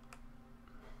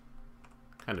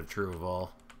 Kind of true of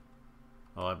all.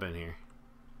 Oh, I've been here.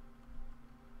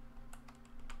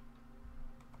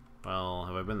 Well,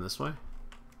 have I been this way?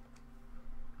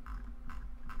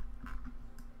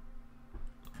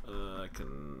 I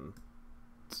can...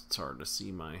 It's hard to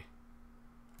see my...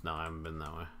 No, I haven't been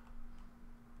that way.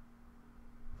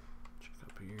 Check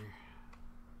up here.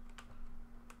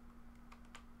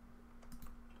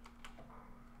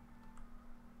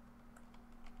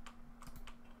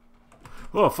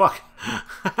 Oh, fuck!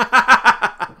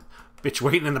 Bitch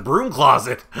waiting in the broom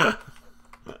closet!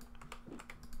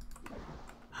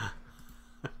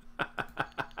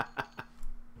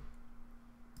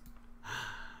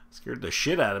 Scared the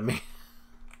shit out of me.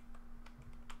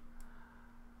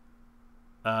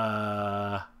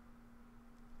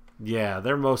 Yeah,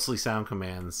 they're mostly sound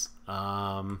commands.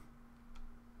 I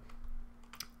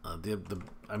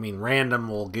mean, random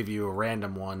will give you a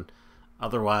random one.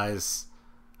 Otherwise,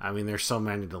 I mean, there's so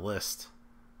many to list.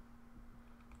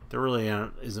 There really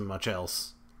isn't much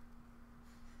else.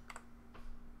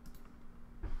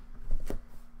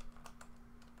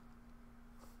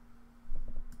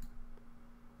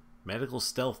 Medical,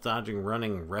 stealth, dodging,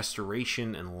 running,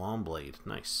 restoration, and long blade.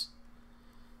 Nice.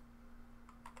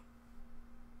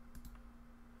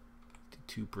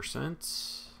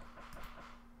 52%.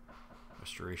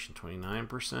 Restoration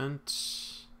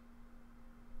 29%.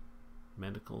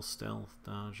 Medical, stealth,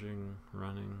 dodging,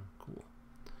 running. Cool.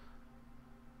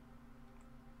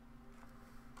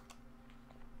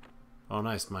 Oh,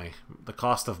 nice. The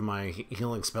cost of my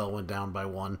healing spell went down by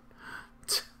 1.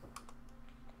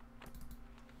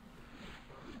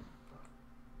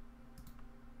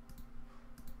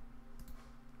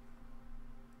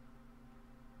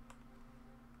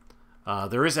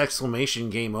 There is exclamation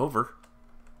game over.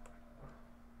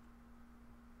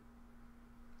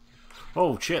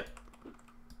 Oh, shit.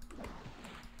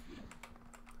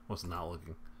 Was not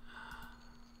looking.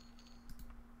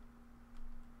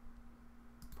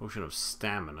 Potion of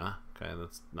stamina. Okay,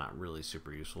 that's not really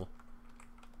super useful.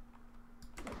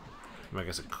 I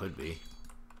guess it could be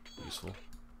useful.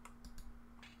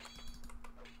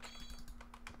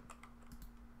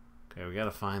 Okay, we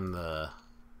gotta find the...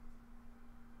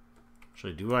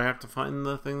 Actually, do I have to find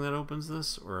the thing that opens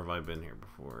this? Or have I been here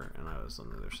before and I was on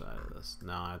the other side of this?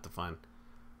 No, I have to find...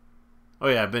 Oh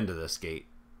yeah, I've been to this gate.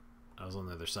 I was on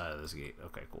the other side of this gate.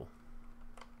 Okay, cool.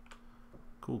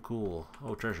 Cool, cool.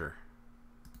 Oh, treasure.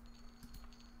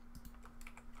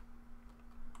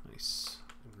 Nice.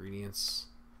 Ingredients.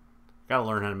 Gotta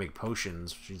learn how to make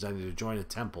potions, which means I need to join a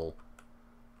temple.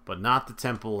 But not the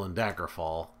temple in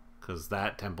Daggerfall, because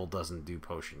that temple doesn't do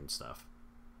potion stuff.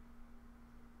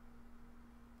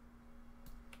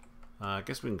 I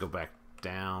guess we can go back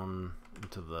down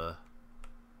into the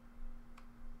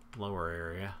lower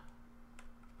area.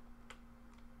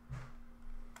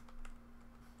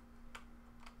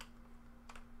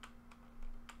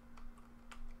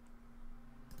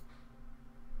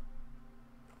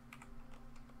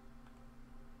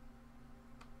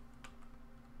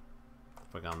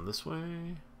 Have I gone this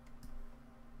way?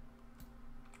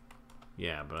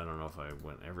 Yeah, but I don't know if I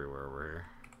went everywhere over here.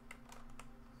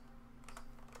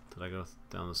 Did I go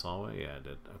down this hallway? Yeah, I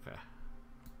did. Okay.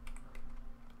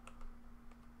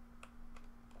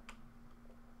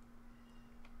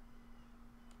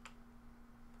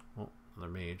 Oh, another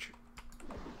mage.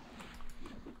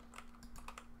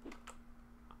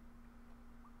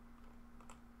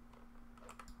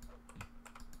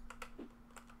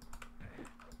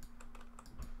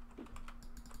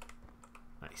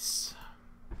 Nice.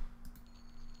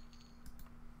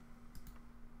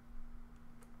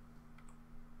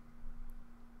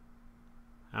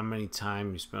 How many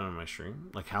time you spent on my stream?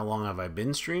 Like, how long have I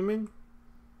been streaming?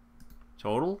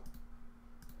 Total?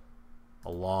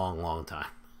 A long, long time.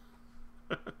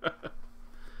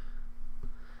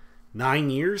 9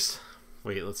 years?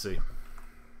 Wait, let's see.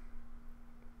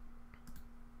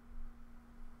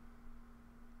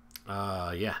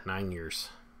 Yeah, 9 years.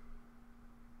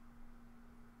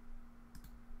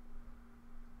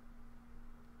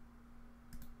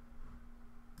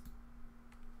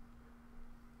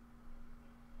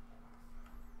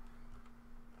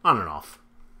 On and off.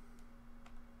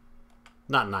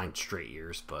 Not 9 straight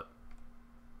years, but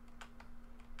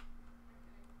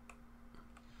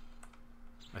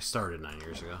I started 9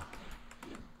 years ago.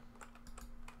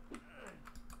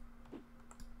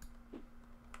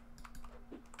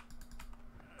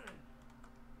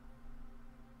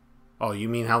 Oh, you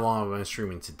mean how long have I been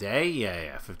streaming today?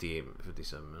 Yeah, 58,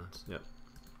 57 minutes. Yep.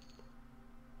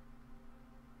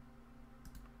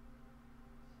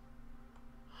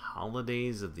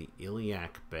 Holidays of the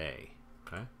Iliac Bay.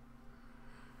 Okay.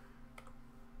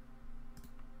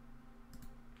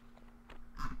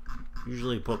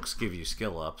 Usually books give you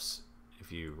skill ups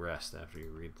if you rest after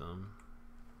you read them.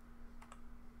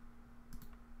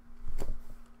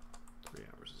 3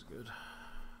 hours is good.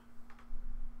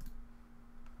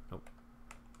 Nope.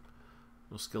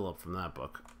 No skill up from that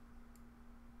book.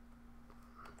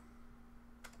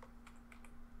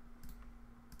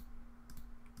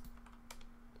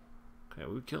 Okay,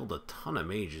 we killed a ton of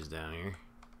mages down here.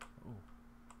 Oh.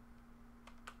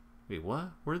 Wait,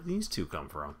 what? Where did these two come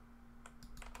from?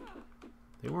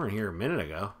 They weren't here a minute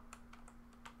ago.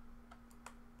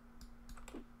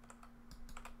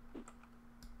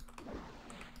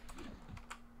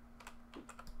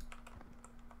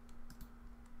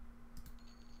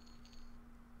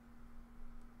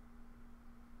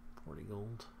 $40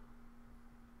 gold.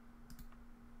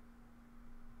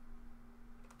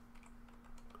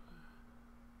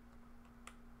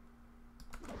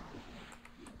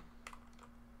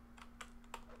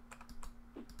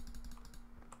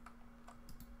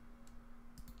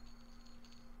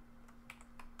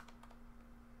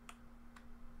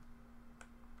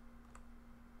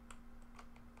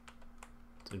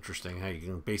 Interesting how you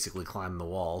can basically climb the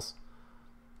walls.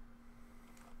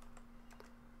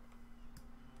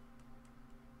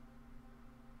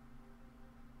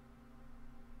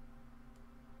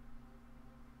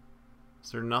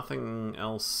 Is there nothing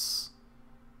else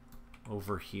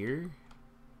over here?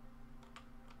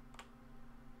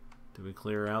 Did we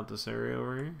clear out this area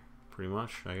over here? Pretty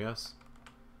much, I guess.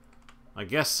 I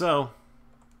guess so.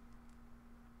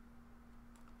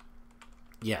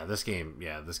 Yeah, this game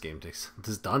takes,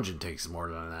 this dungeon takes more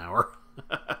than an hour.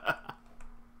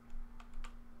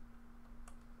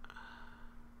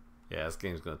 Yeah, this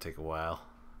game's gonna take a while.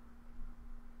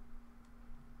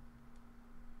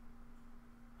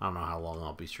 I don't know how long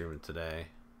I'll be streaming today.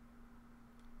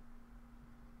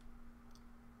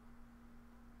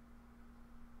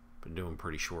 Been doing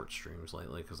pretty short streams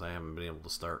lately because I haven't been able to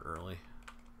start early.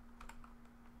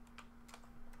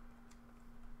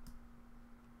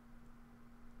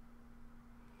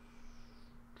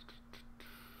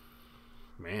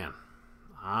 Man,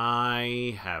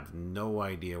 I have no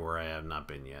idea where I have not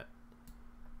been yet.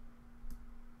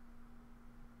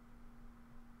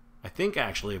 I think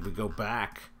actually if we go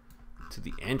back to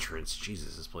the entrance,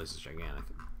 Jesus, this place is gigantic.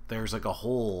 There's like a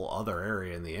whole other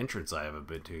area in the entrance I haven't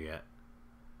been to yet.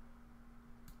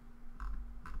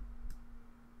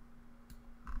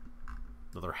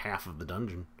 Another half of the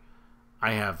dungeon.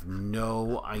 I have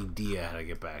no idea how to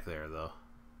get back there though.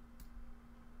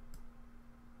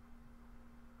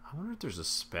 I wonder if there's a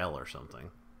spell or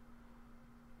something.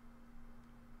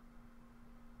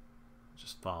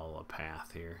 Just follow a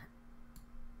path here.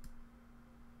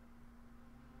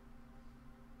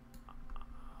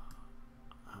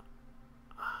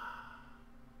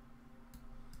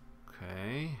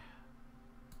 Okay.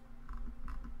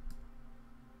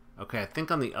 Okay, I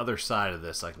think on the other side of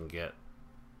this I can get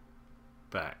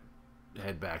back,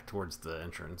 head back towards the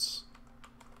entrance.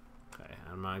 Okay,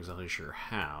 I'm not exactly sure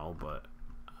how, but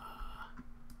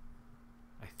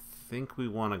I think we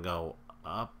want to go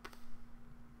up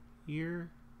here.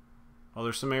 Oh,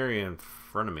 there's some area in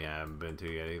front of me I haven't been to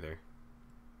yet either.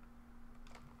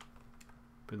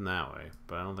 Been that way,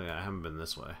 but I don't think I haven't been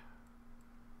this way.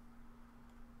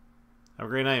 Have a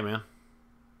great night, man.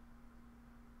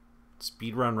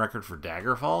 Speedrun record for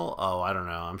Daggerfall? Oh, I don't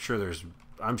know. I'm sure there's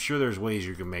ways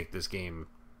you can make this game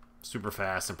super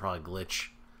fast and probably glitch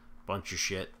a bunch of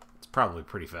shit. It's probably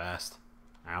pretty fast.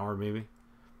 Hour maybe.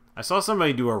 I saw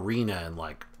somebody do arena in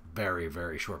like very,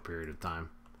 very short period of time.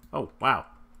 Oh, wow.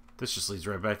 This just leads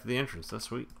right back to the entrance. That's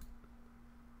sweet.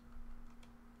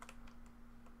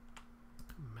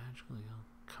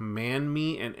 Command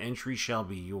me and entry shall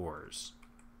be yours.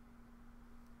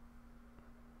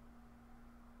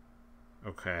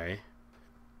 Okay.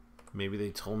 Maybe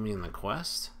they told me in the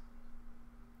quest?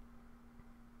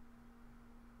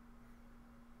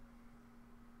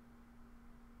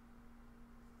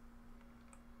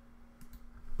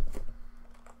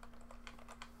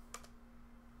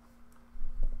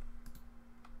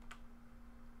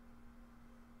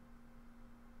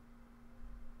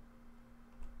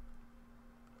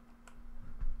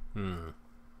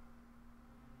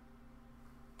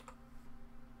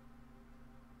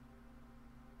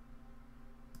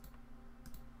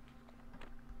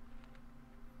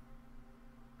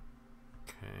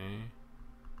 Okay.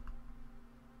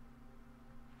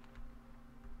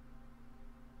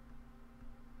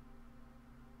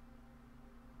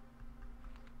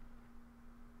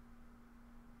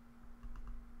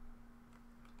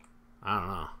 I don't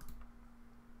know.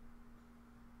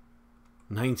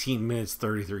 19 minutes,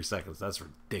 33 seconds. That's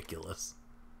ridiculous.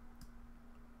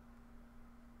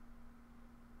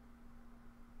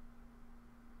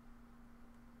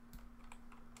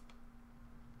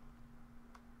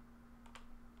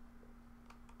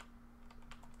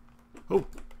 Oh.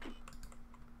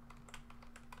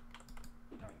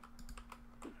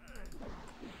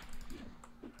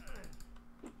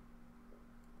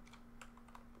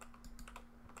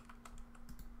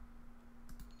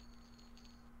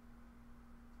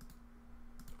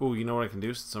 Oh, you know what I can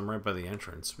do? Since I'm right by the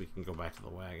entrance, we can go back to the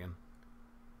wagon.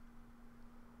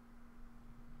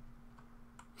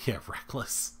 Yeah,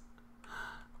 reckless.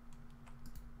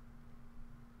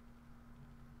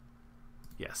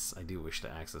 Yes, I do wish to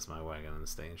access my wagon and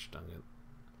stay in Shtungit.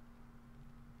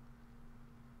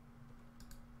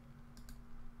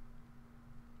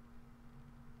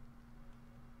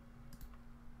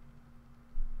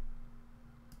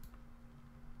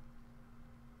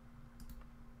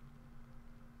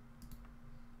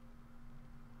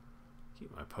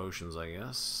 Keep my potions, I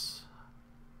guess.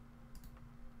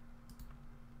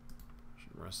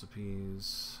 Potion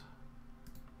recipes.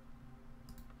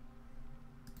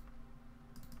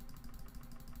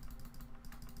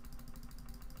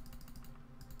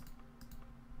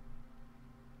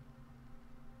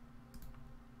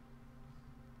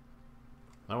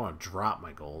 I don't want to drop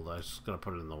my gold. I was just going to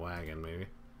put it in the wagon, maybe.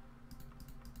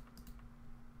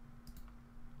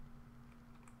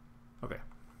 Okay.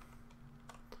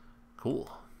 Cool.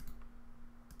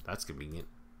 That's convenient.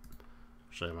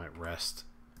 Actually, I might rest.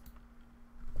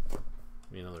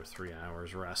 Maybe another 3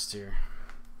 hours rest here.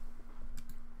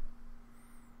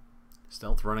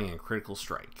 Stealth running and critical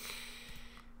strike.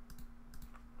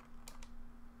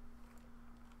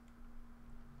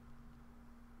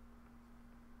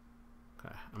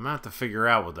 Okay, I'm gonna have to figure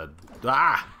out what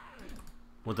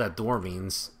that door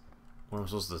means. What I'm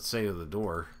supposed to say to the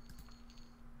door.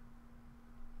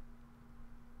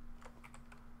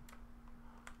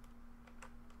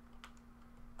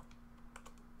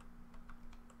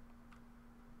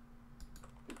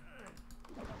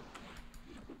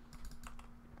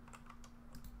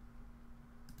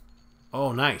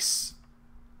 Oh, nice.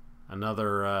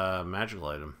 Another magical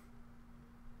item.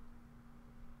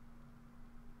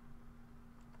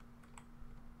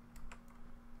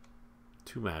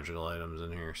 Two magical items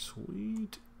in here.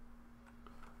 Sweet.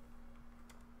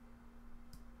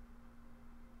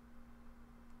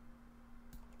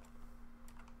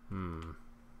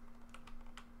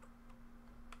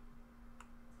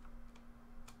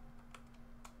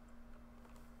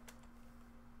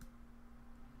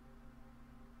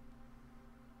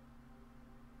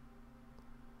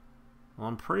 Well,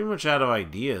 I'm pretty much out of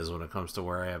ideas when it comes to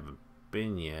where I haven't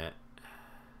been yet.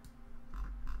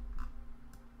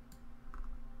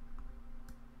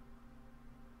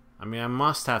 I mean, I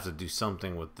must have to do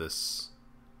something with this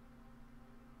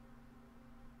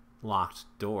locked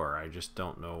door. I just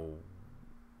don't know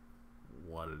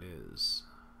what it is.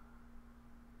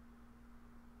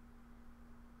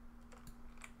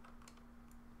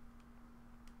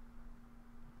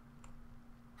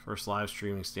 First live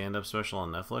streaming stand-up special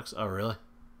on Netflix? Oh, really?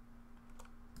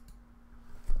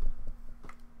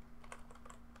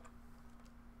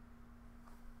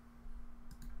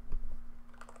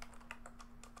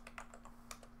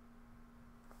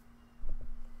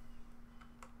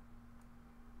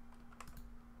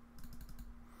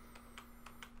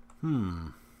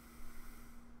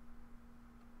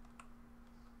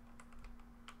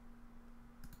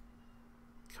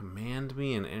 Command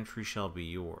me and entry shall be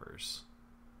yours.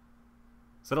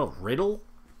 Is that a riddle?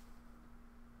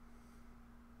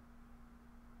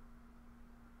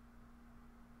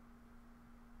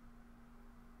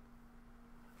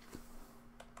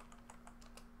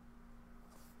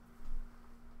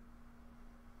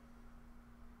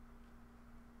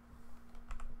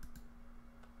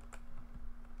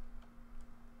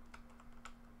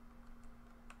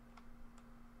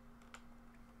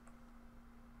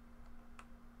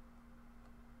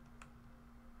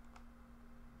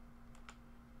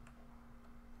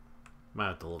 Might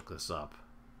have to look this up.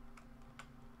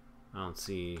 I don't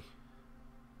see...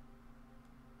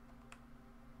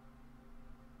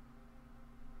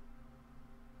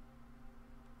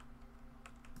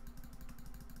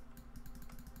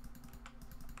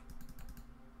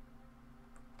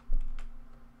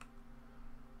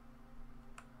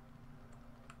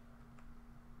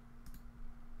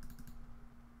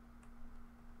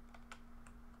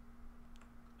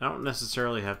 I don't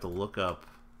necessarily have to look up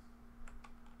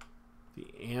the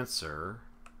answer,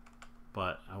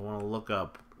 but I want to look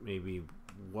up maybe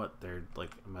what they're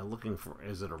like. Am I looking for?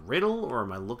 Is it a riddle or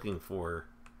am I looking for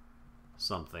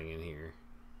something in here?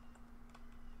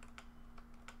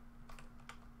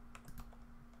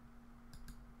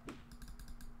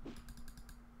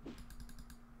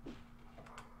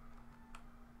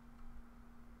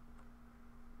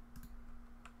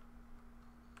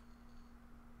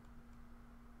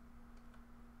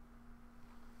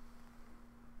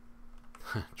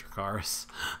 Dracarys.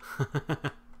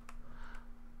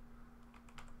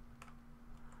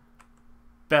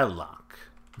 Belloc.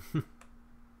 I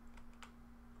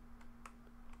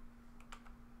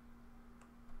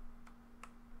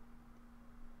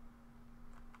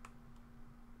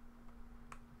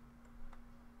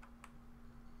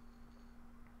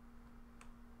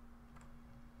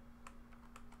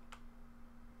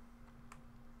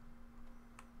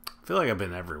feel like I've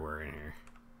been everywhere in here.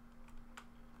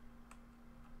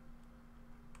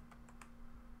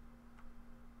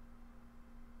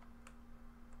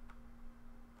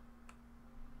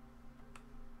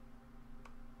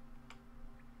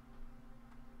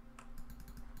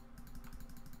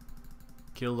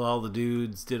 Killed all the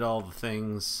dudes, did all the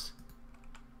things.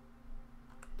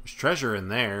 There's treasure in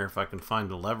there if I can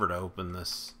find a lever to open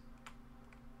this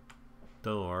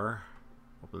door.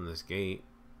 Open this gate.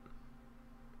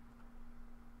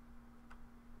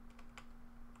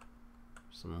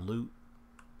 Some loot.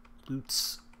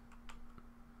 Loots.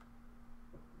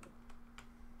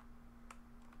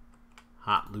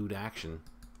 Hot loot action.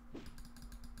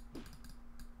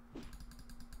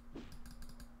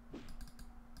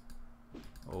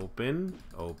 Open,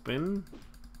 open,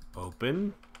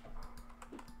 open.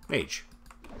 Mage.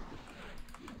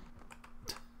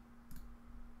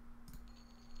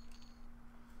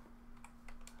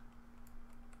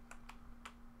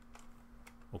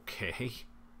 Okay.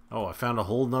 Oh, I found a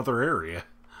whole nother area.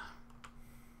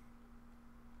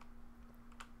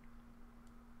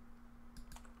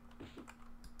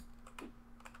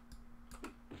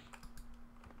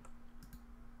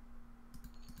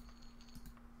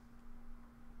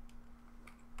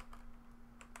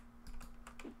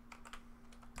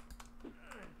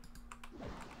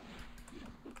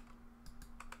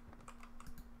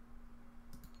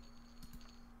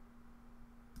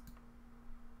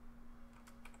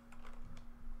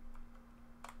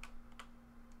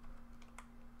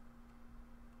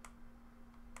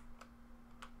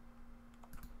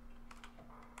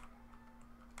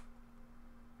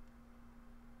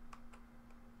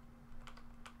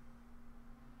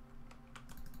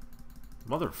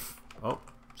 Oh,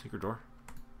 secret door.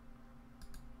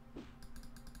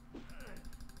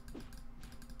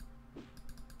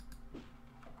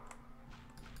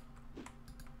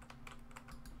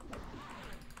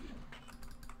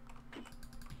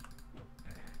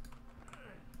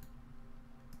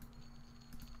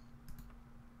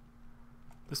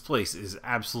 This place is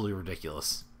absolutely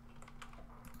ridiculous.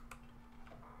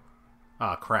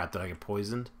 Ah, crap. Did I get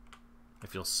poisoned? I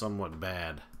feel somewhat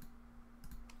bad.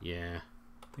 Yeah.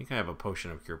 I think I have a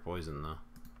potion of cure poison, though.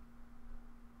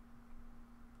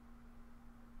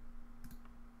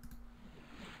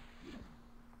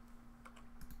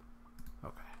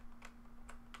 Okay.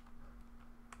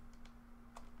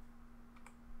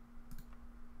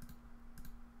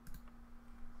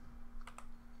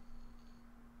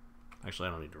 Actually,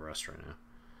 I don't need to rest right now.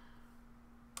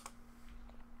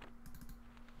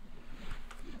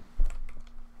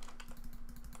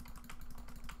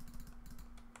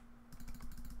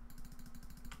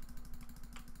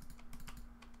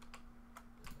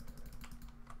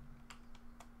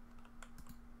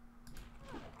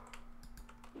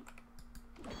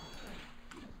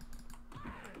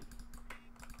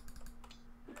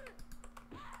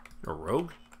 A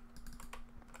rogue?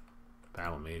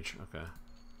 Battle mage, okay.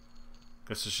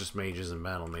 Guess it's just mages and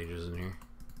battle mages in here.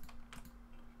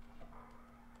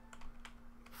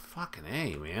 Fucking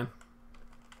A, man.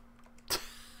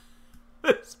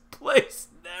 This place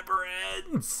never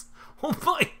ends! Oh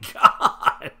my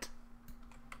god!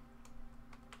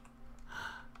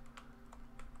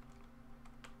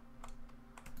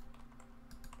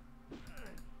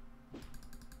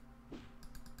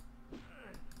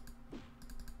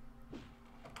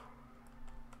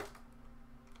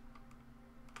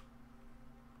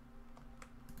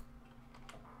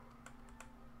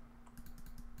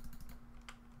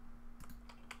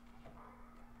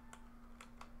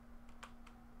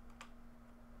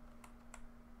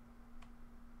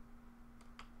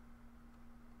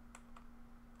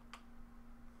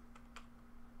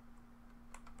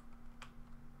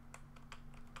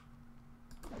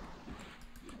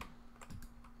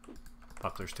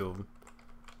 Fuck, there's two of them.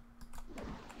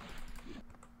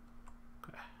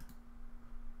 Okay.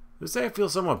 Did it say I feel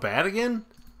somewhat bad again?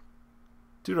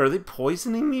 Dude, are they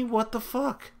poisoning me? What the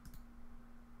fuck?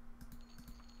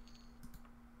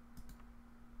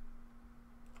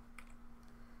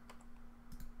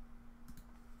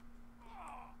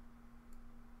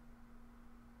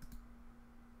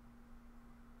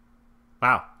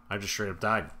 Wow, I just straight up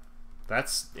died.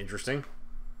 That's interesting.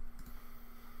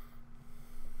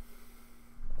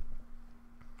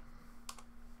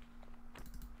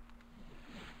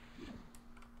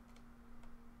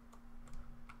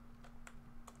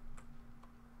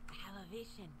 I have a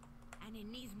vision, and it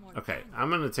needs more Okay, time. I'm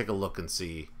gonna take a look and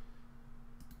see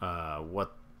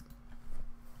what.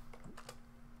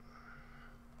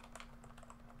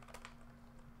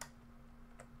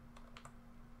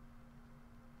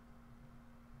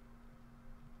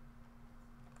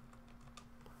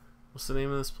 What's the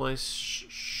name of this place?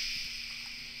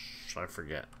 I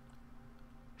forget.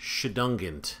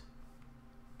 Shedungant.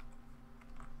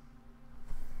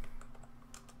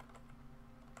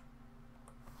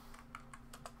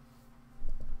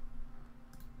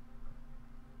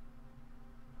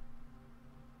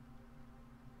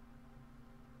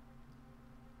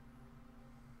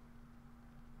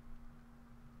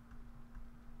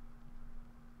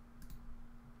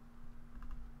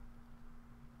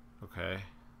 Okay.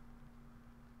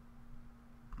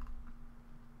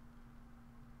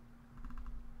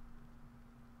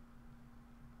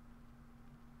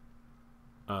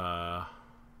 Uh.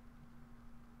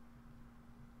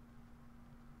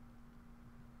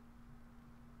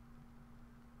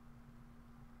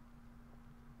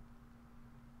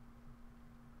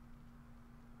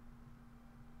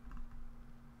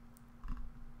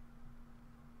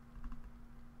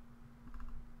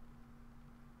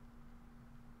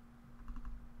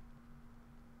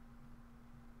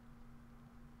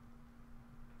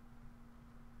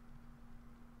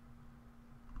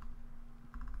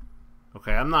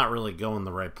 Okay, I'm not really going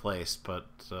the right place, but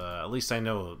at least I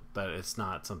know that it's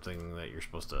not something that you're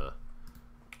supposed to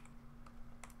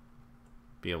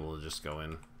be able to just go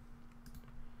in.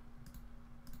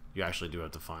 You actually do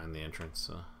have to find the entrance,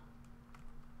 so.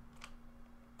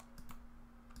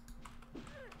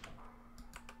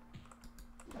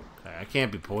 Okay, I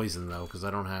can't be poisoned, though, because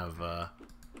I don't have,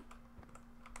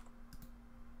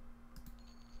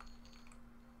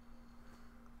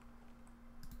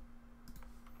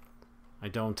 I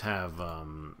don't have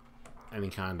any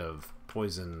kind of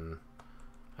poison.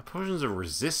 I have potions that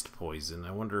resist poison.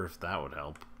 I wonder if that would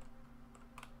help.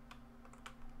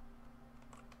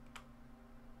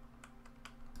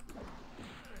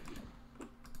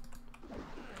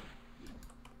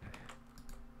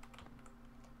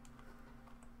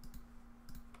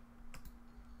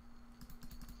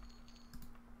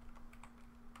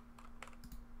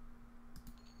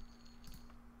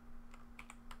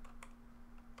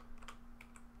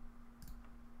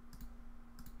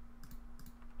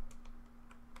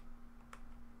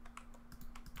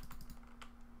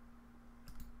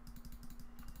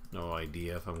 No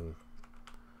idea if I'm...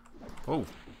 Oh.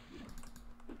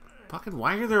 Fucking,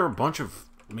 why are there a bunch of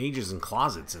mages and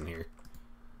closets in here?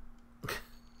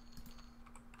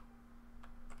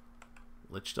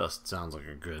 Lich dust sounds like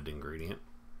a good ingredient.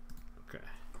 Okay.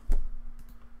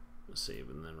 Save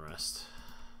and then rest.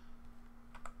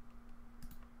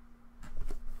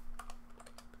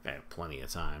 I have plenty of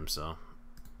time, so...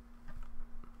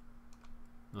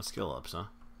 No skill ups, huh?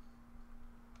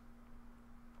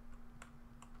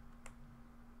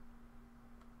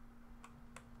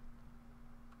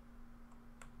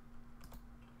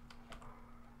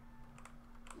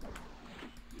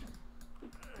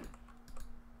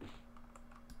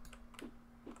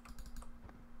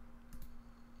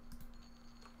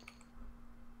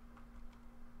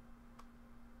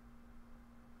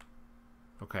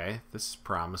 Okay, this is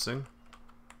promising.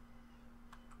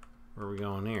 Where are we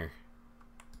going here?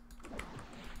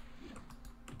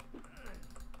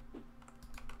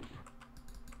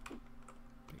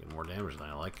 Taking more damage than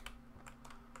I like.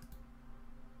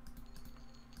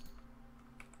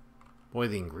 Boy,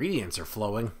 the ingredients are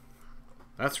flowing.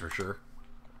 That's for sure.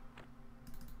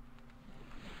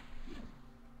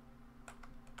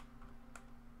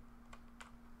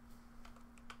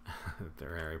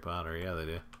 They're Harry Potter, yeah they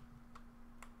do.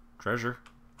 Treasure.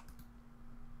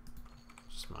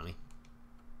 Just money.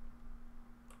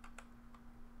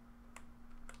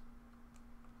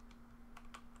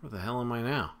 Where the hell am I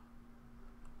now?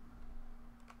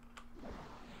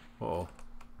 Uh-oh.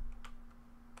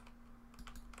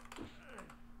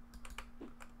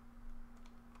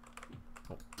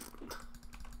 Oh.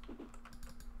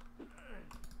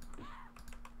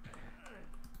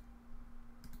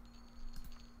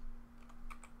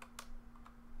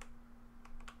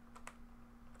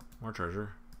 More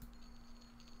treasure.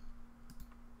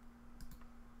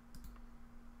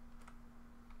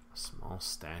 A small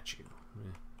statue.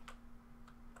 Yeah.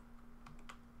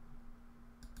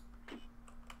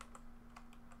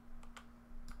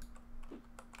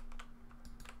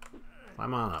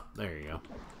 Climb on up. There you go.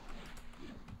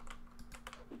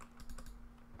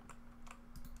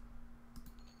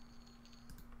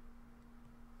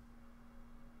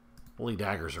 Holy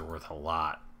daggers are worth a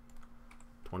lot.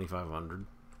 2,500.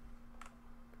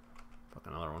 Fuck,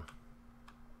 another one.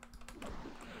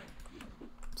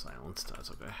 Silenced. That's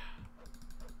okay.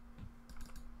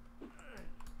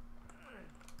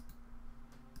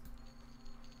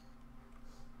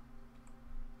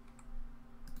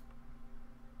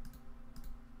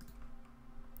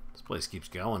 This place keeps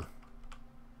going.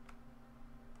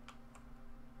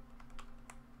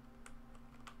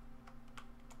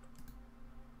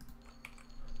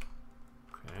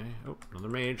 Okay. Oh, another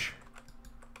mage.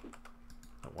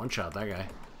 One shot that guy.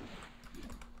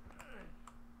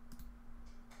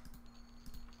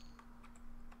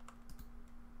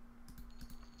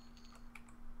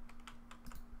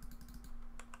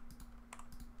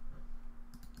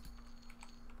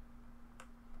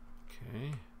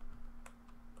 Okay.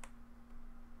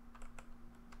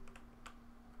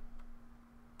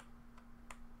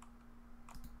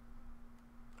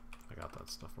 I got that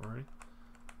stuff already.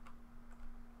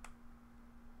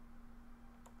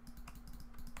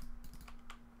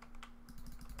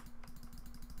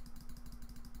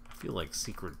 I feel like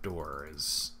secret door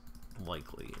is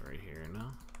likely right here,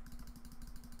 no?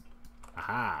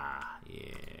 Aha!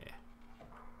 Yeah.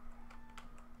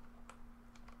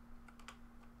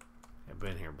 I've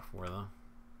been here before, though.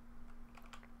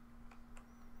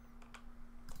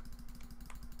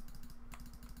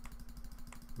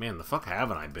 Man, the fuck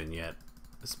haven't I been yet?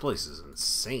 This place is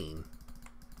insane.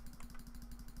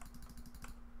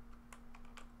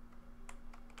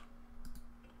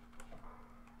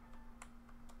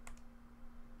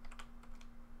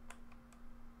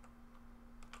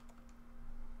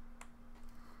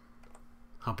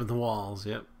 Up in the walls,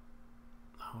 yep.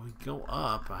 Oh, we go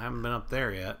up. I haven't been up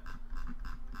there yet.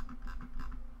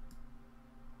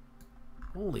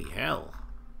 Holy hell.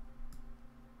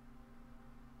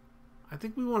 I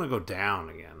think we want to go down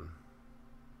again.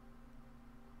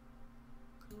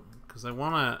 Because I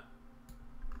want to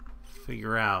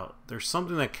figure out... There's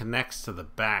something that connects to the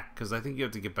back. Because I think you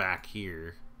have to get back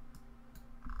here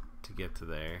to get to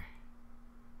there.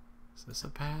 Is this a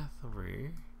path over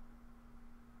here?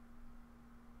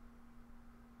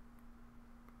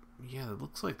 Yeah, it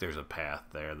looks like there's a path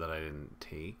there that I didn't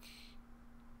take.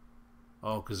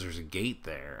 Oh, because there's a gate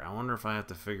there. I wonder if I have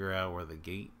to figure out where the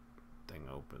gate thing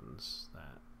opens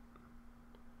that.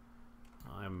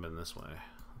 Oh, I haven't been this way.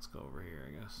 Let's go over here,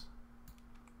 I guess.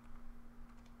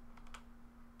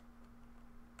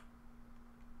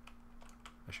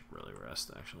 I should really rest,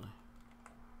 actually.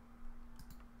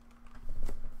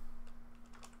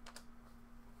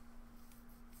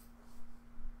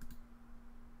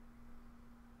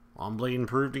 Long blade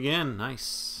improved again.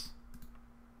 Nice.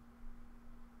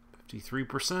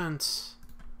 53%.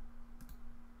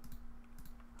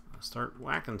 I'll start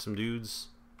whacking some dudes.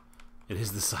 It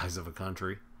is the size of a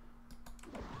country.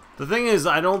 The thing is,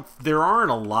 there aren't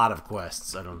a lot of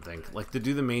quests, I don't think. Like, to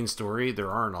do the main story,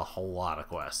 there aren't a whole lot of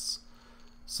quests.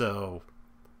 So,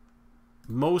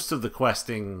 most of the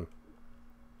questing...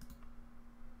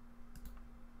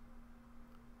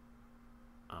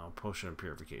 Oh, potion of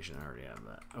purification, I already have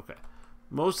that. Okay.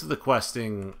 Most of the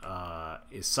questing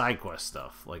is side quest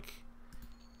stuff, like...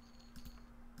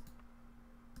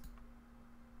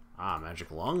 Ah,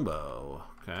 magic longbow.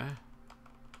 Okay.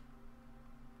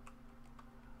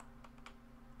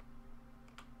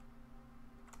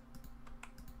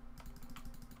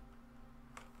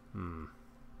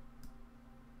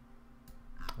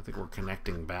 I think we're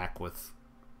connecting back with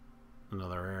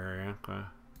another area. Okay.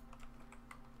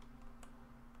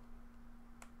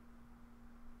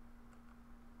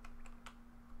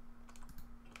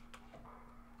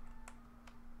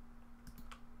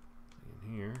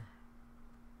 In here.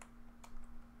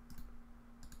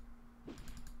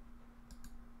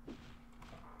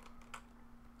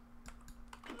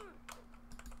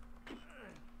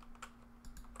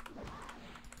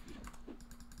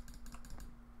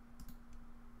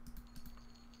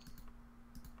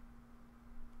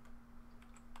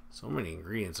 So many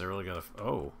ingredients, I really gotta...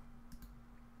 Oh.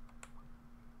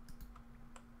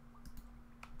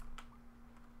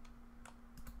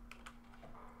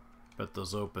 Bet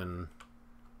those open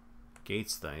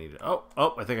gates that I need... Oh,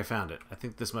 I think I found it. I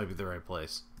think this might be the right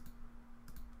place.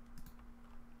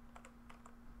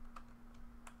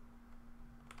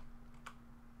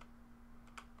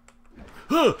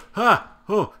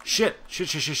 Oh, shit.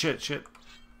 Shit.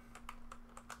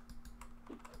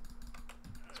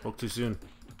 Spoke too soon.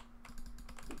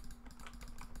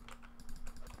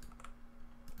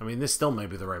 I mean, this still may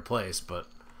be the right place, but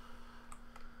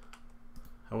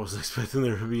I wasn't expecting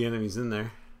there to be enemies in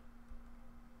there.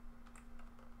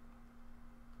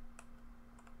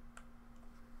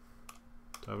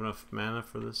 Do I have enough mana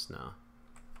for this? No.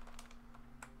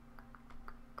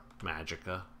 Magic.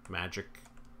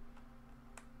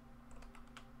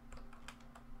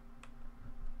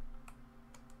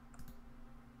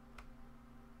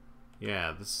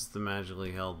 Yeah, this is the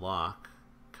magically held lock.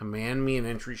 Command me and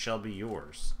entry shall be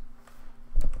yours.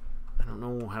 I don't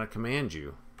know how to command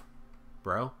you,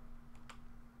 bro.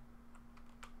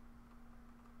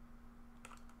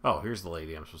 Oh, here's the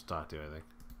lady I'm supposed to talk to, I think.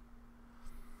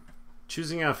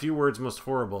 Choosing out a few words most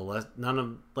horrible, let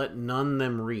none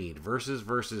them read.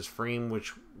 Verses, frame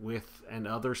which with and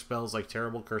other spells like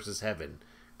terrible curses heaven.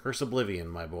 Curse oblivion,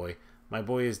 my boy. My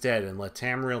boy is dead, and let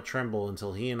Tamriel tremble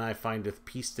until he and I findeth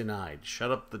peace denied. Shut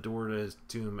up the door to his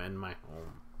tomb and my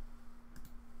home.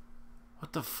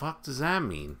 What the fuck does that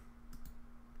mean?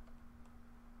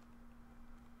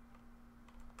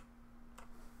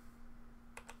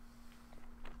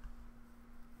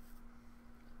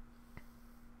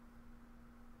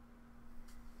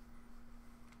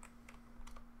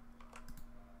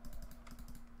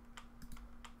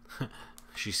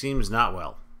 She seems not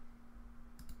well.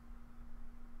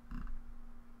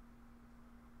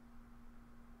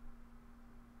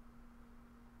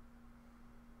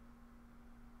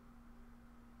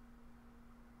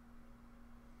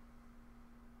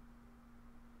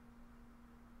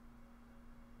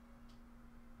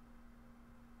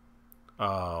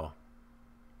 Oh.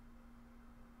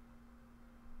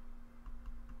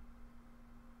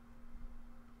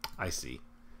 I see.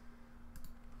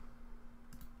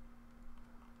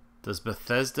 Does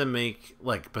Bethesda make,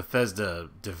 like, Bethesda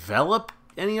develop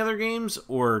any other games,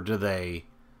 or do they...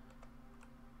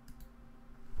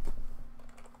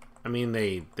 I mean,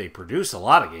 they produce a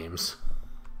lot of games.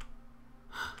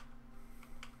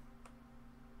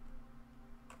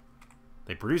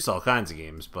 They produce all kinds of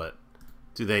games, but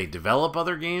do they develop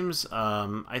other games?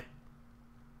 I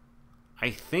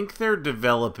think they're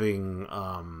developing,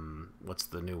 what's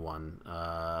the new one?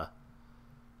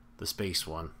 The space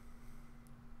one.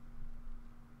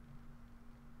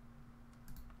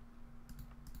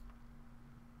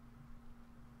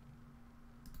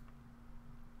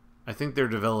 I think they're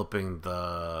developing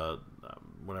the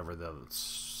whatever the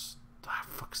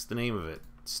fuck's the name of it?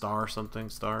 Star something?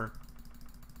 Starfield,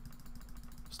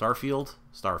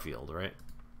 right?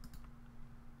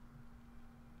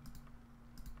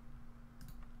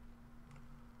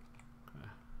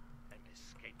 I'm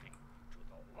escaping to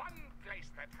the one place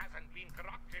that hasn't been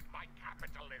corrupted by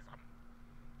capitalism.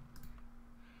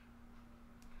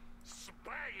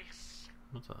 Space.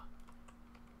 What's that?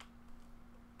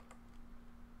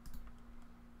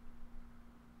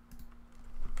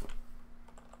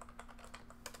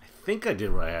 I think I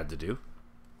did what I had to do.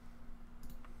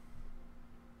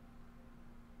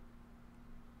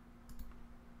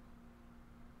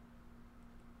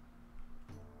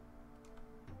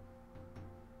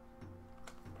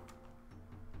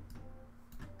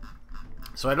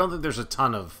 So I don't think there's a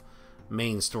ton of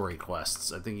main story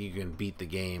quests. I think you can beat the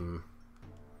game,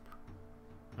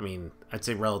 I mean, I'd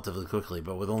say relatively quickly,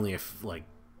 but with only like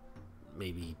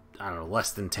maybe, I don't know,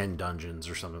 less than 10 dungeons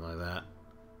or something like that.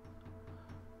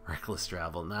 Reckless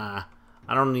travel. Nah.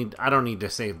 I don't need to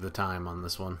save the time on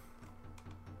this one.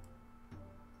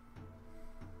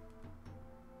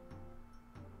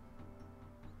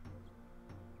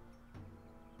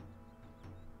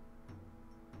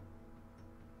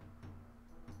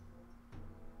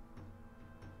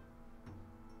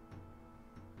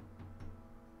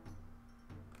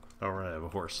 Oh, right, I have a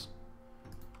horse.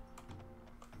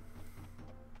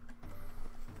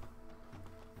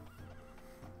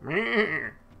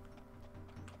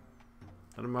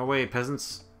 Out of my way,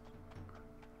 peasants.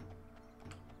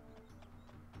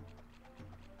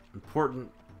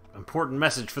 Important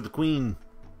message for the queen.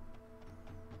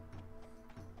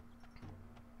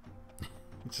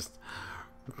 Just,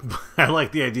 I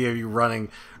like the idea of you running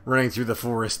through the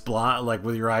forest, like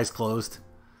with your eyes closed,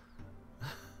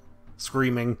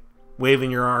 screaming, waving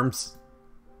your arms.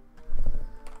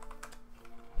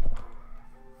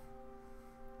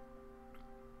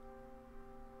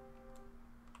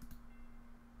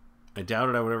 I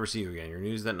doubted I would ever see you again. Your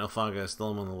news that Nilfgaard is still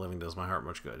among the living does my heart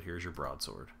much good. Here's your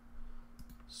broadsword.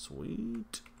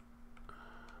 Sweet.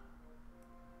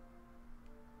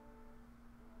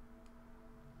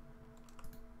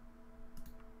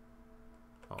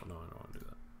 Oh, no, I don't want to do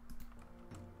that.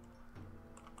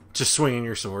 Just swinging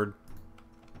your sword.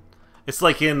 It's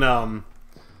like in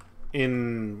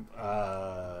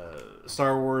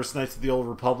Star Wars Knights of the Old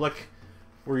Republic,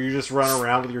 where you just run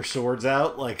around with your swords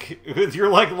out, like, with your,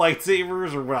 like,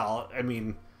 lightsabers, or, well, I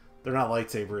mean, they're not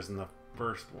lightsabers in the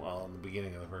first, well, in the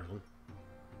beginning of the first one.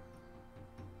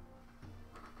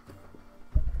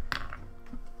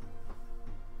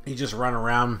 You just run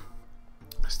around,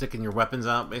 sticking your weapons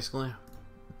out, basically.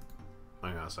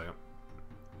 Hang on a second.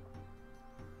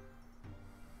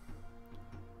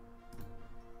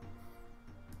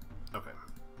 Okay.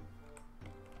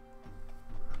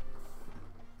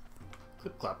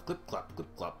 Clip, clop, clip, clop,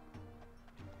 clip, clop.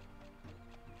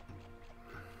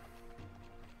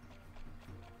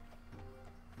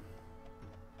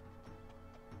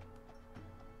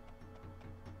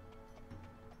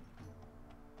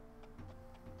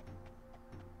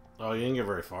 Oh, you didn't get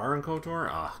very far in KOTOR?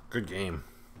 Ah, good game.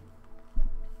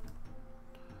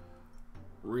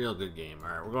 Real good game.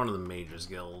 Alright, we're going to the Mages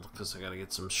Guild, because I gotta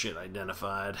get some shit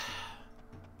identified.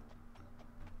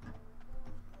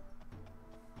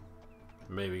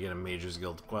 Maybe get a Mages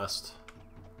Guild quest.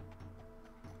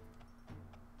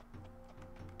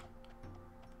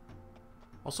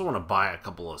 Also want to buy a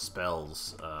couple of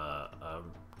spells.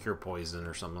 Cure Poison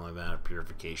or something like that. A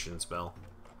Purification spell.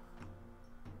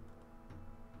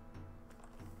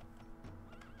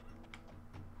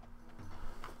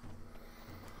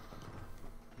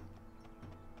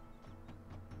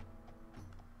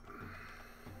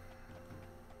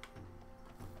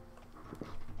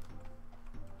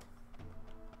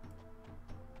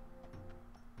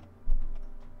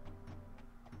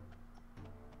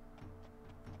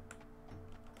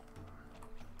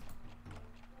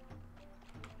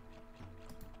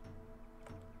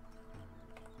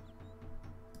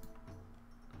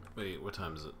 Wait, what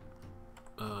time is it?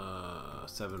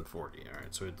 7:40.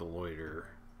 Alright, so we have to loiter.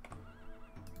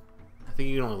 I think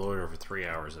you can only loiter for 3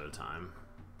 hours at a time.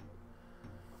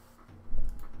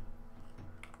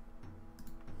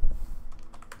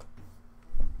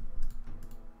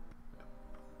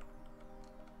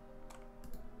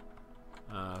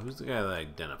 Who's the guy that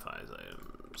identifies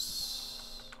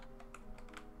items?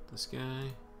 This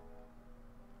guy?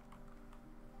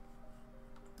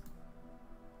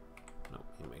 Nope,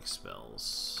 he makes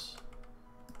spells.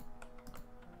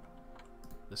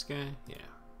 This guy? Yeah.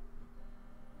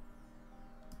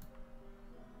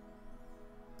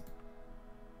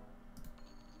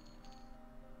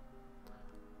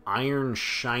 Iron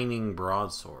Shining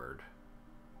Broadsword.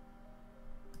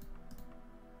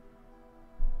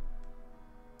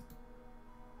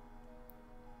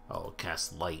 Oh,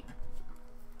 cast light.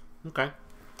 Okay.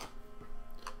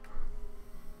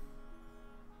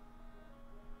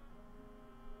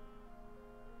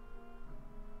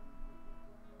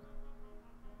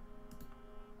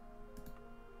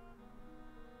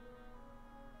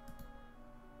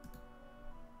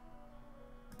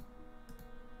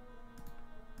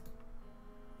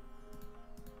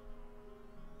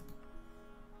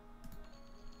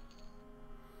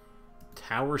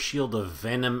 Tower Shield of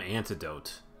Venom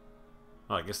Antidote.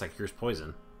 Oh, I guess that cures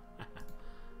poison.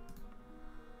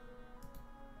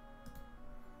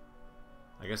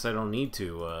 I guess I don't need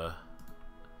to,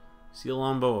 Seal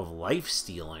Longbow of Life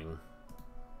Stealing.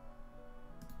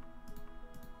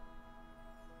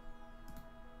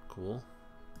 Cool.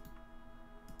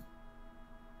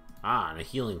 Ah, and a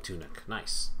healing tunic.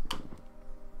 Nice.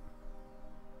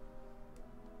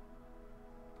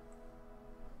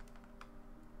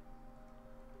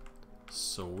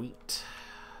 Sweet.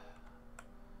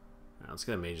 Let's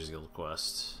get a Mage's Guild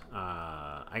quest.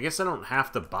 I guess I don't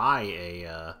have to buy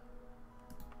a,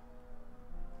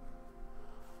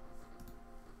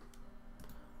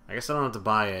 I guess I don't have to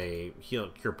buy a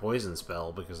Cure Poison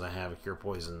spell because I have a Cure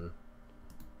Poison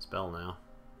spell now.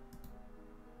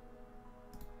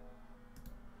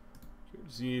 Cure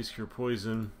Disease, Cure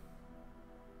Poison.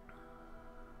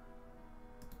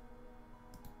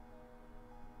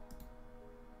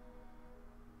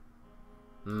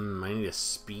 I need a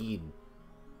speed.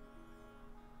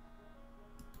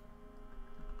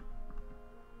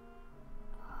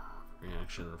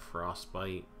 Reaction,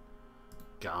 Frostbite.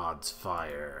 God's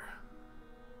Fire.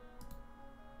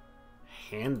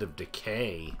 Hand of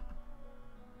Decay.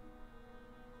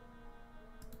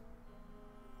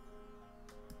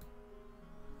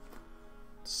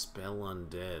 Spell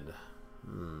Undead.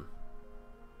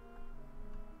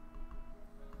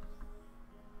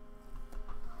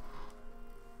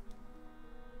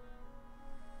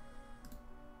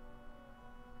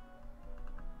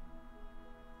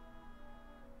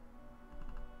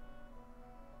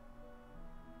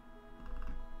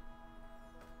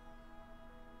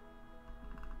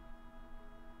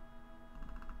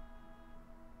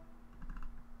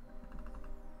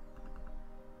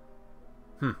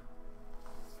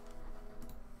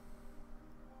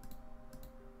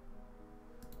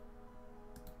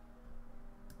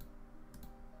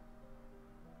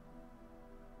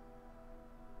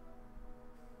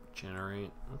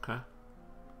 Generate. Okay.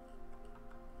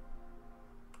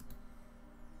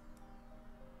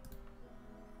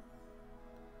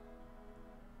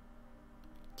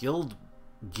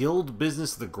 Guild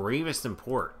business of the gravest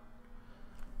import.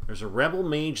 There's a rebel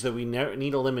mage that we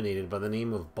need eliminated by the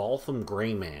name of Baltham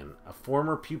Greyman. A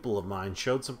former pupil of mine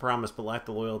showed some promise but lacked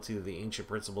the loyalty to the ancient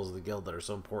principles of the guild that are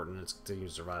so important in its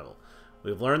continued survival.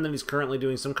 We have learned that he's currently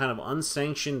doing some kind of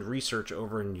unsanctioned research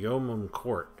over in Yomum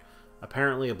Court,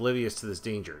 apparently oblivious to this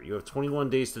danger. You have 21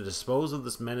 days to dispose of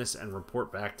this menace and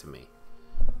report back to me.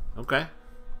 Okay.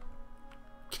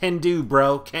 Can do,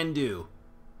 bro. Can do.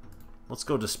 Let's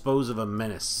go dispose of a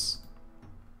menace.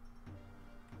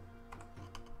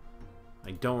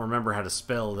 I don't remember how to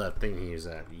spell that thing he's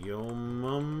at.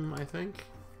 Yomum, I think?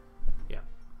 Yeah.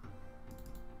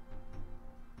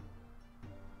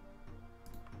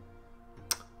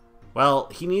 Well,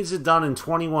 he needs it done in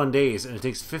 21 days, and it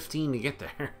takes 15 to get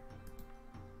there.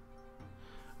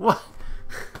 What?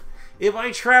 If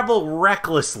I travel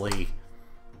recklessly,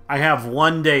 I have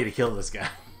 1 day to kill this guy.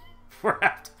 We're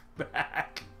after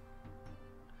back.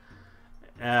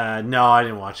 No, I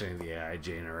didn't watch any of the AI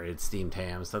generated steamed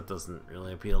hams. That doesn't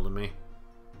really appeal to me.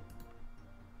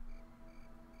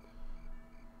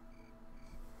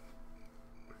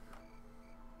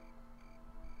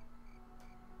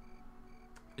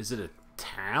 Is it a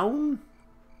town?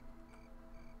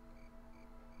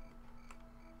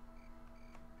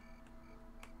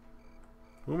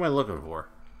 Who am I looking for?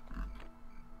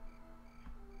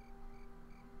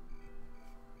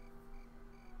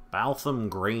 Baltham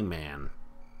Greyman.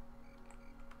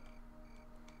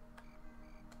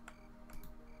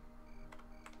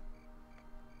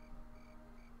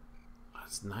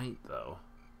 It's night though.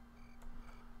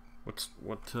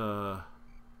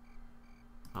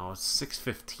 Oh, it's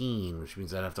 6:15, which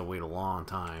means I'd have to wait a long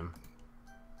time.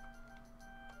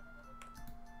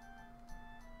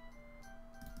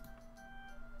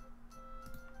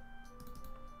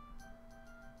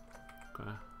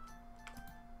 Okay.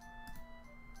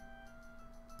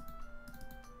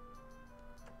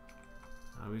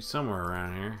 I'll be somewhere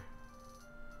around here.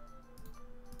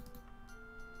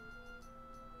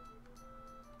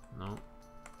 No.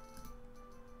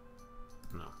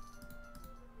 No.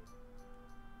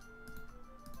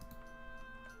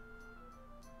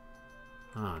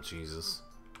 Oh, Jesus.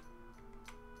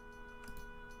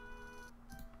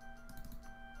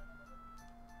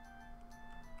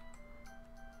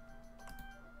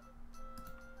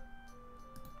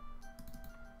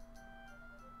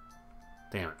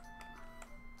 Damn it.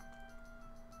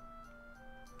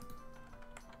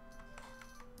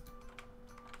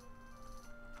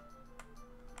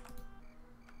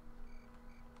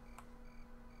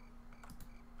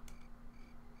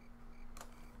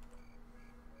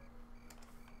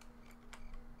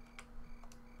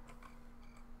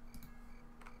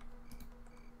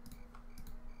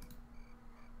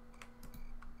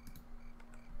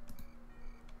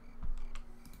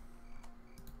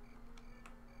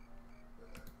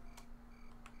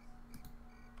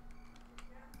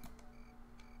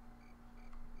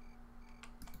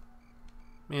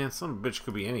 Man, some bitch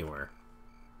could be anywhere.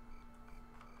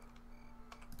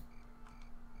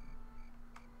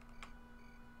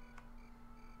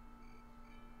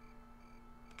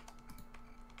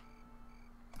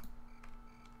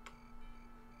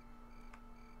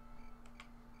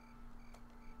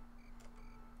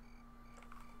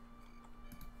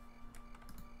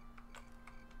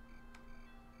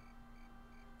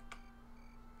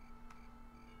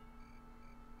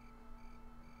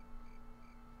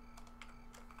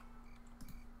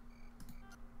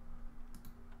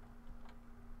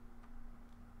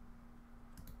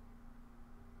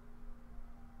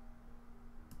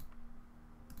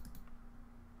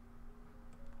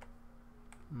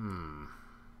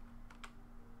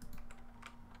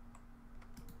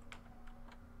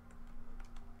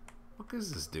 What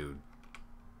is this dude?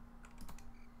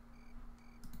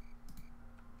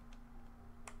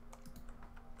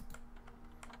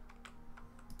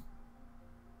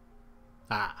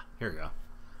 Ah, here we go.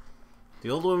 The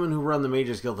old women who run the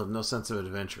Mages Guild have no sense of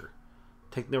adventure.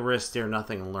 Take no risk, dare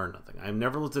nothing, and learn nothing. I have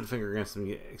never lifted a finger against them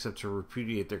except to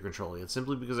repudiate their control. Yet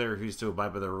simply because I refuse to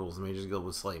abide by their rules, the Mages Guild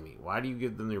would slay me. Why do you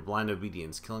give them your blind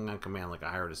obedience, killing on command like a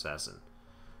hired assassin?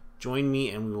 Join me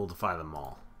and we will defy them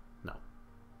all. No.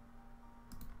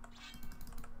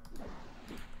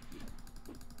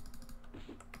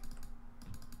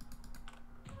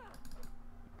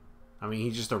 I mean,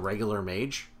 he's just a regular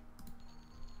mage?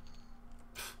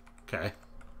 Okay.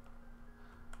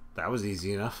 That was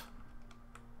easy enough.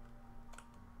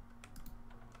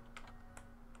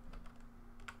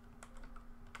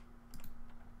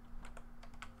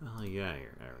 me get out of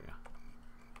here. There we go.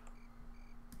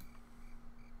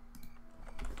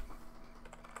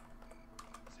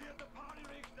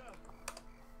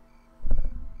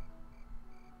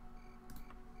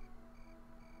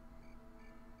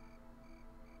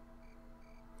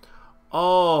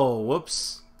 Oh,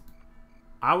 whoops.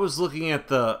 I was looking at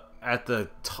the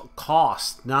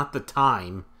cost, not the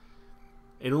time.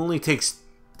 It only took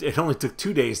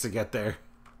 2 days to get there.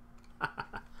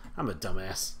 I'm a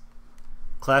dumbass.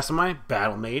 Class am I?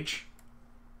 Battle Mage.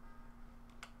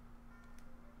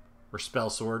 Or Spell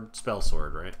Sword? Spell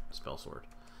Sword, right? Spell Sword.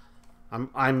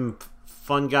 I'm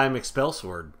Fun Guy McSpell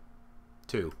Sword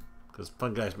 2. Because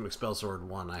Fun Guy McSpell Sword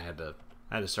 1 I had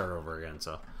to start over again,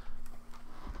 so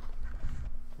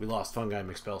we lost Fun Guy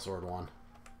McSpell Sword 1.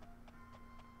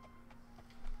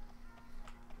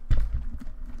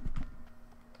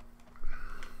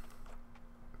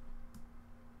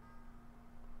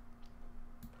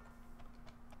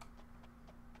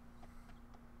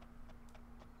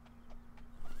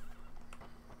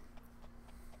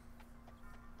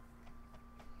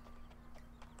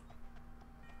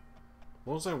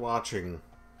 What was I watching?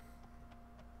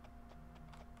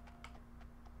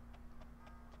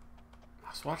 I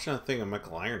was watching a thing and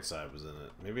Michael Ironside was in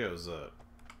it. Maybe it was a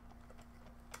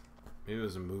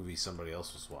movie somebody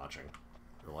else was watching.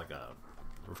 Or like a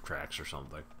Roof Tracks or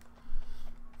something.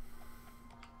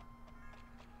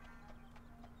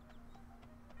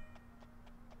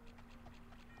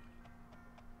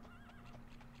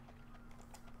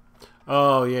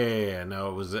 Oh yeah.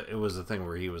 No, it was a thing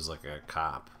where he was like a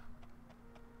cop.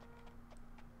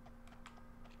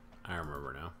 I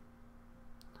remember now.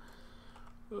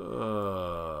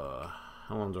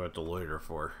 How long do I have to loiter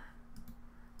for?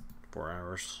 4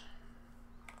 hours.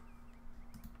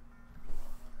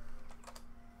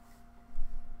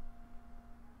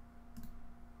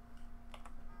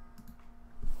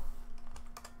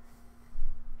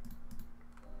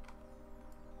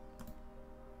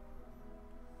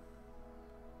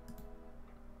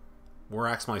 War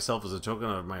axe myself as a token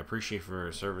of my appreciation for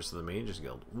service to the Mages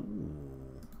Guild. Ooh.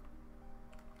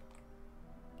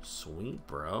 Sweet,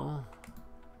 bro.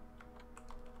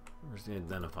 Where's the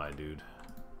identify dude?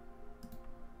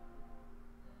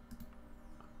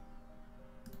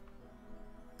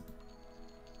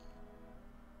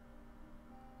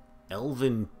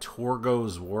 Elvin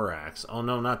Torgo's War Axe. Oh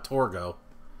no, not Torgo.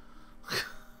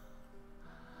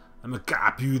 I'm a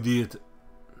cop, you idiot.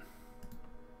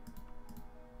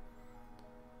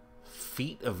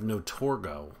 Feet of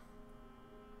Notorgo.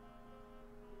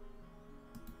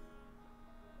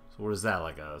 So what is that,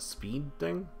 like a speed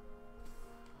thing?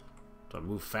 Do I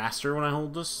move faster when I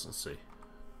hold this? Let's see.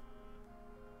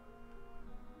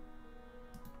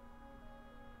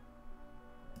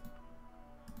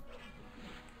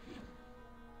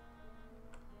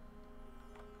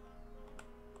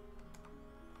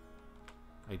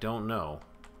 I don't know.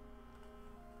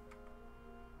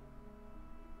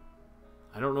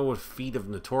 I don't know what Feet of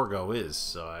Notorgo is,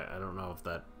 so I don't know if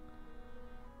that...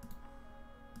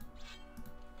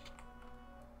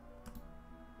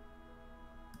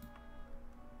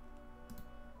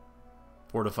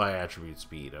 Fortify attribute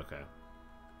speed, okay.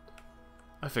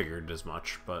 I figured as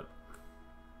much, but...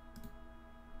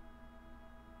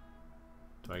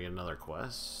 Do I get another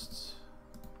quest?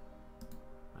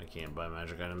 I can't buy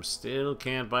magic items. Still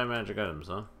can't buy magic items,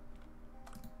 huh?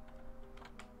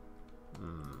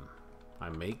 I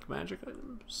make magic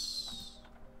items?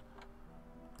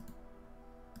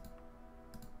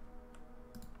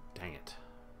 Dang it.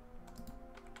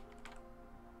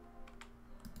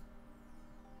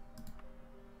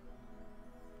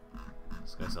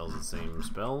 This guy sells the same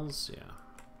spells? Yeah.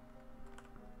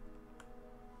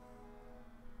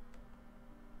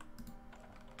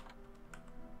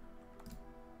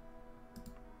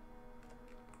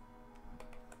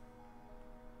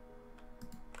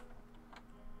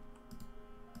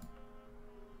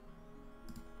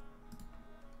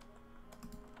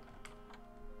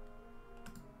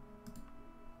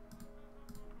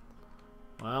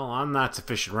 Well, I'm not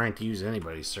sufficient rank to use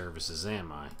anybody's services,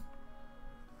 am I?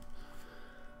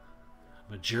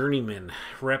 I'm a journeyman.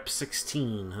 Rep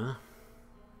 16, huh?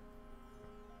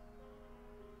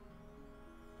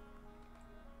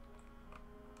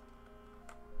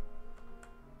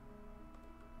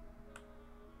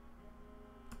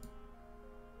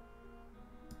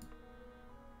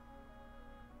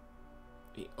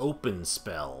 The open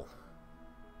spell.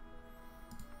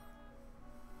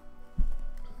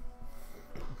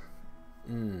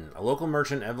 A local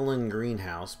merchant, Evelyn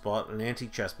Greenhouse, bought an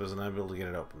antique chest but was unable to get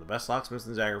it open. The best locksmith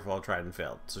in Daggerfall tried and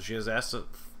failed, so she has asked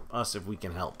us if we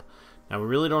can help. Now, we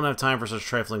really don't have time for such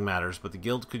trifling matters, but the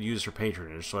guild could use her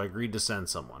patronage, so I agreed to send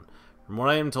someone. From what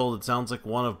I am told, it sounds like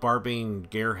one of Barbane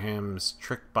Gerham's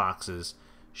trick boxes.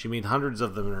 She made hundreds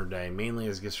of them in her day, mainly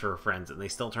as gifts for her friends, and they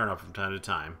still turn up from time to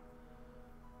time.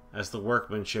 As the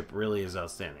workmanship really is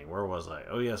outstanding. Where was I?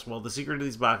 Oh yes, well, the secret of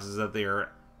these boxes is that they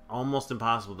are almost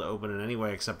impossible to open in any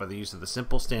way except by the use of the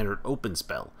simple standard open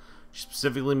spell. She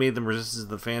specifically made them resistant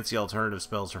to the fancy alternative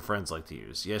spells her friends like to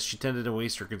use. Yes, she tended to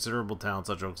waste her considerable talents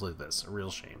on jokes like this. A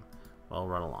real shame. Well,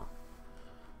 run along.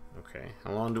 Okay,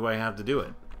 how long do I have to do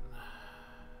it?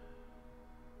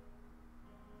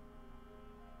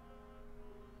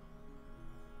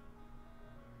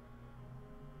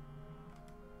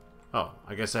 Oh,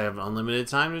 I guess I have unlimited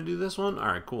time to do this one?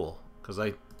 Alright, cool. Because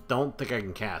I don't think I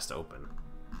can cast open.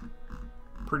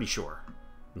 Pretty sure.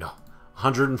 No.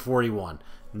 141.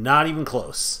 Not even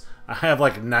close. I have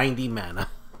like 90 mana.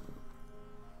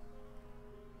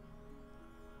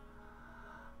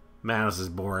 Manus is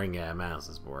boring. Yeah, Manus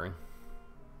is boring.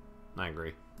 I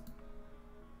agree.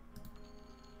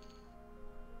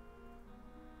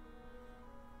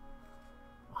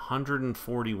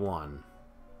 $141.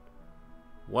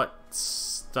 What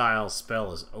style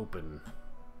spell is open?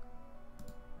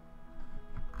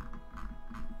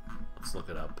 Let's look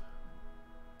it up.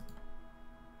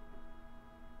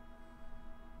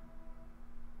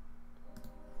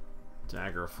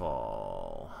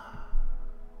 Daggerfall.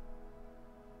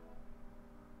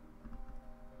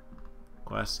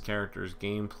 Quest, characters,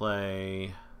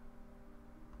 gameplay.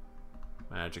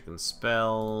 Magic and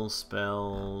spells.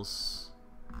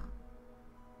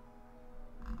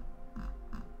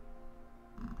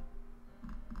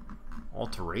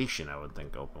 Alteration, I would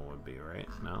think open would be, right?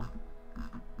 No?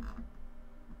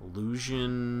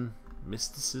 Illusion.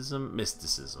 Mysticism?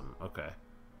 Mysticism. Okay.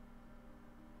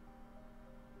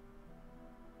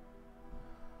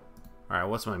 Alright,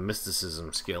 what's my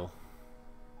mysticism skill?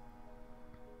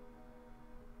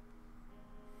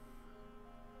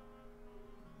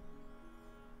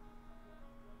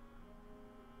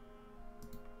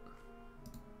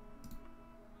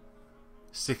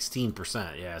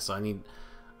 %, yeah, so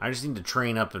I just need to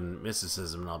train up in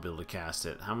mysticism and I'll be able to cast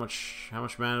it. How much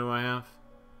mana do I have?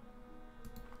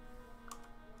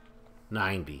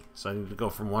 90. So I need to go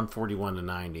from 141 to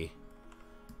 90.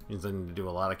 Means I need to do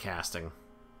a lot of casting.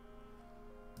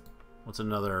 What's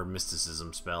another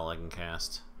mysticism spell I can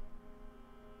cast?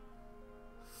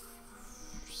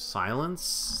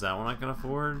 Silence? Is that one I can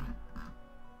afford?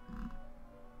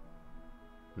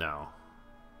 No.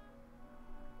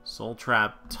 Soul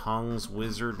Trap, Tongues,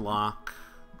 Wizard Lock.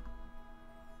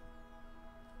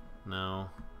 No,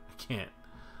 I can't.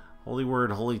 Holy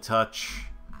Word, Holy Touch,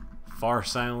 Far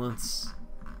Silence.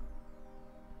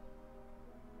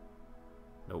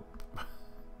 Nope.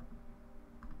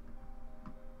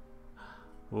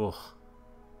 Ugh.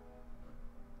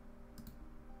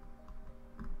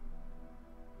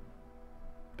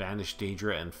 Banish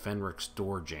Daedra and Fenric's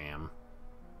Door Jam.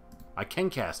 I can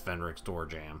cast Fenric's Door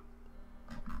Jam.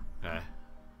 Okay.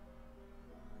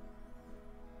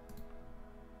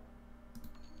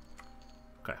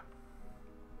 Okay.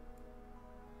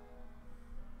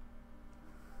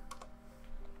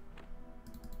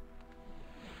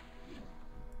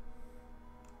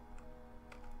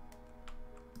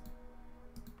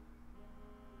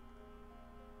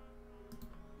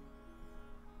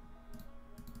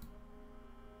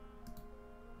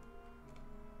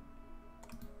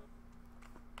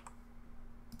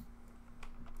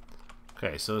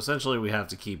 Okay, so essentially we have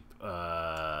to keep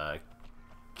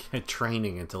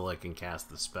training until I can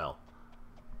cast the spell.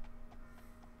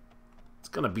 It's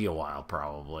gonna be a while,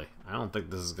 probably. I don't think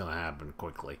this is gonna happen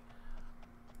quickly.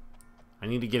 I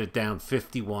need to get it down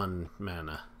 51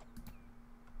 mana.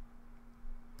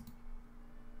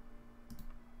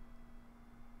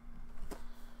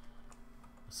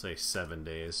 Let's say 7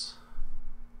 days.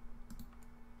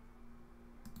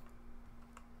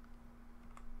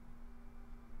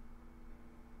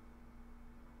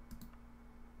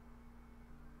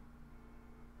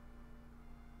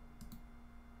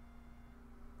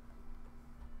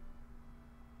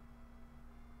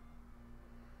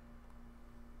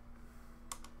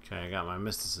 Okay, I got my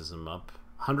mysticism up.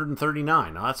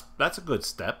 139. Now that's a good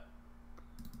step.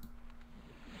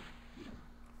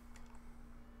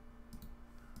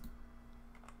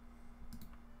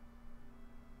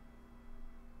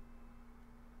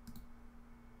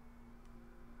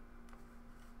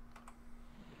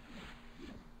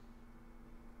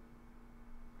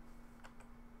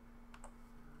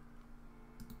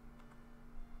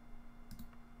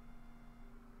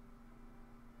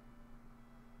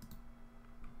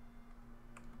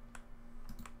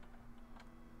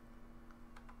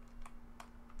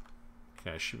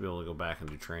 Okay, I should be able to go back and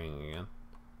do training again.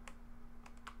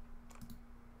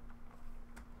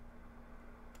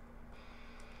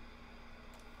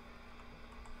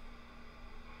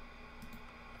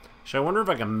 I wonder if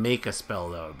I can make a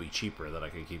spell that would be cheaper that I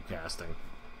could keep casting.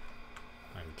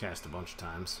 I can cast a bunch of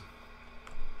times.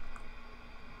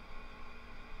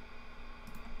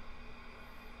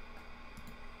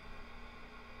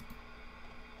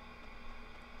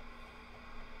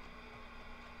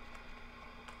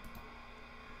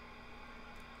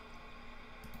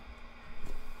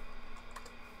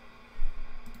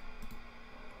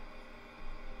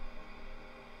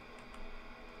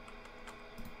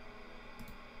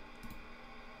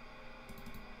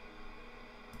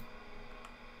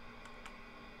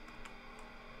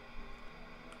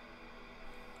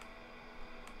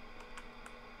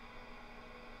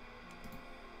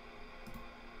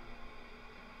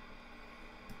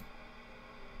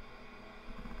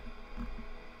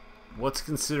 What's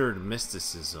considered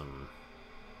mysticism?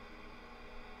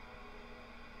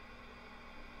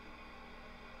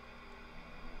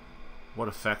 What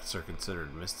effects are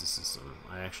considered mysticism?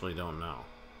 I actually don't know.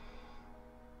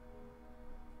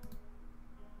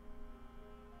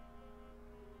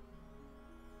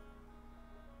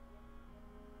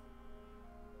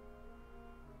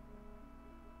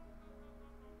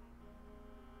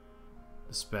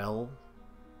 Dispel?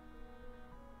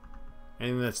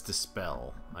 Anything that's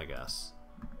dispel, I guess.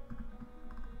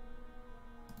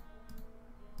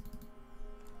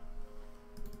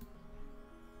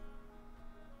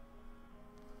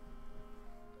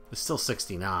 It's still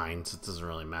 69, so it doesn't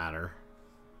really matter.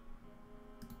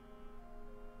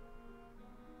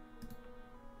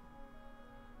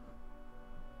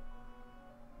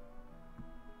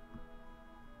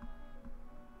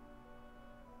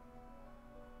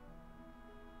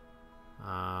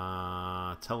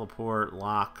 Teleport,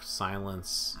 lock,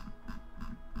 silence.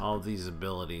 All of these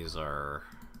abilities are...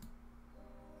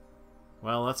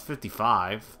 Well, that's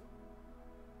 55.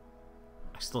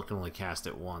 I still can only cast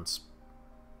it once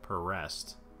per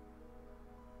rest.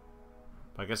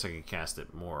 But I guess I could cast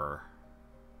it more.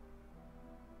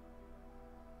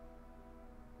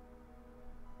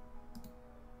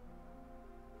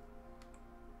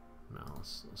 No,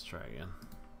 let's try again.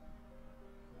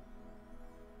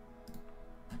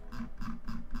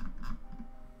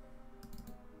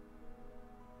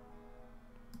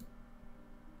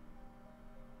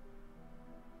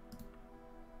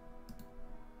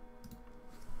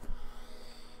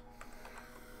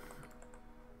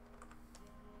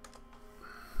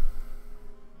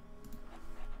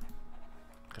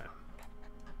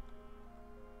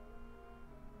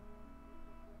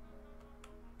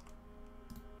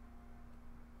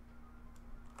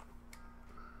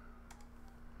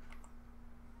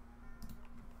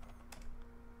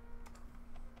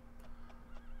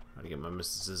 To get my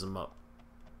mysticism up.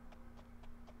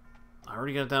 I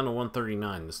already got it down to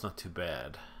 139. That's not too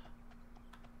bad.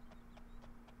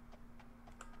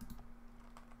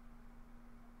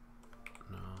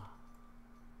 No.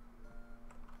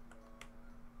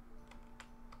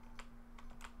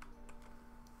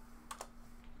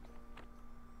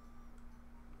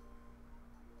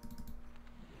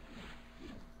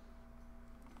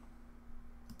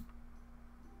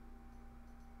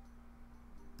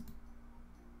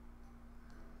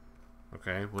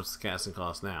 Okay, what's the casting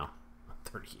cost now?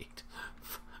 38.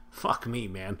 Fuck me,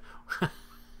 man. I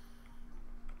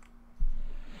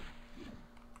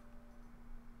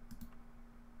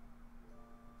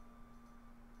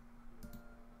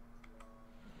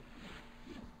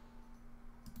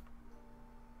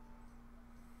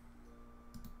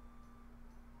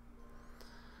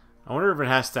wonder if it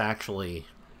has to actually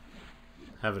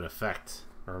have an effect,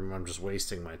 or I'm just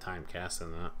wasting my time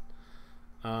casting that.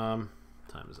 Time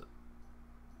is it?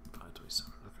 5:27.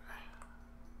 Okay.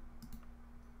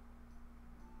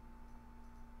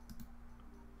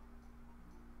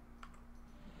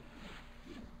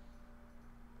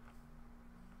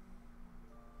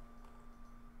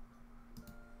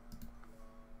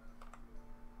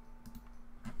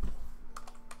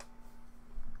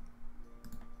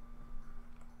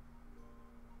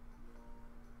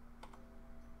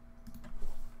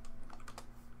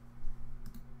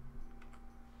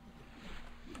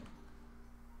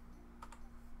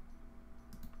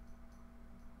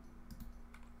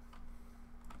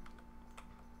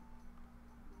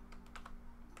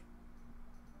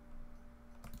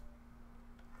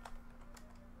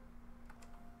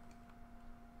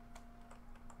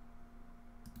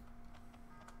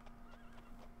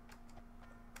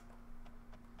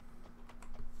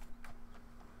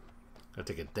 It'll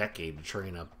take a decade to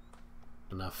train up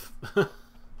enough.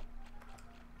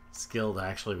 skill to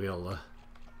actually be able to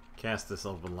cast this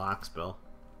open lock spell.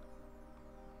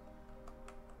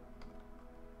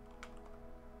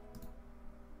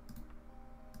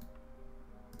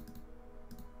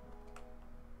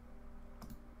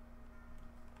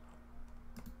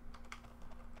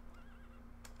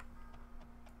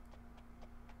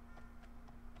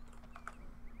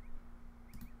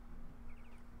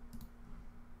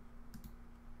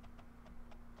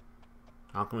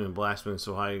 Alchemy and blacksmithing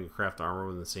so high you can craft armor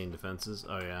with insane defenses.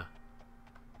 Oh yeah.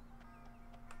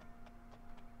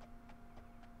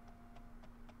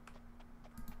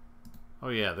 Oh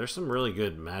yeah, there's some really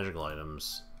good magical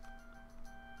items.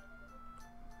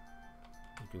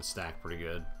 You can stack pretty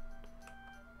good.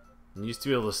 You used to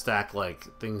be able to stack like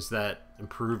things that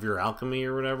improve your alchemy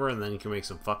or whatever, and then you can make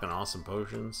some fucking awesome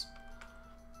potions.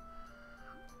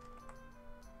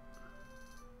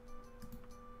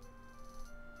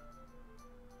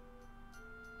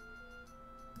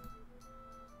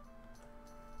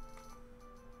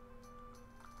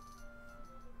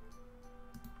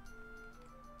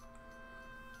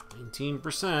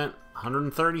 %,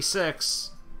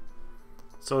 136.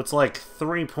 So it's like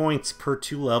 3 points per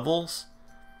 2 levels.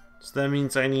 So that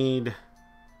means I need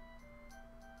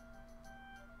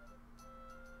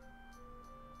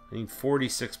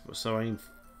 46, so I need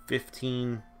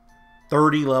 15,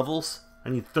 30 levels. I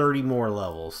need 30 more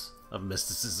levels of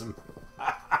mysticism.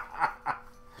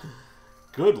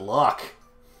 Good luck.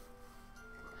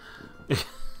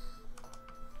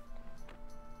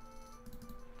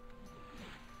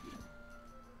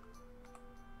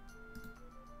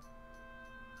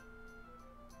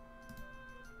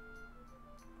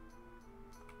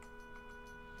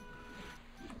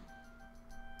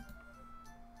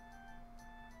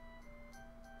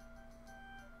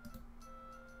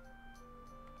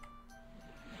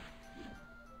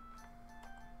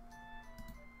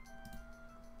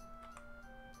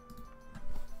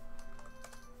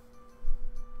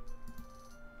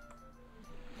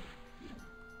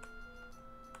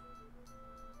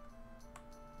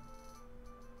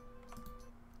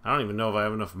 I don't even know if I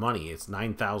have enough money. It's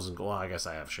 9,000 gold. Well, I guess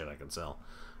I have shit I can sell.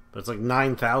 But it's like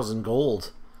 9,000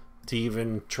 gold to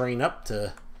even train up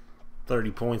to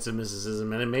 30 points of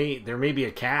mysticism. And there may be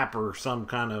a cap or some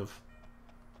kind of...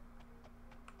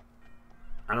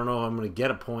 I don't know if I'm going to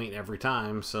get a point every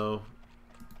time, so...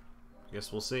 I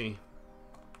guess we'll see.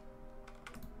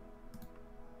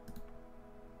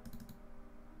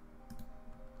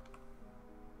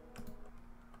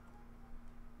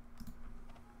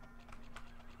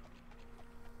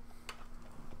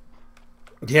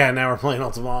 Yeah, now we're playing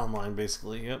Ultima Online,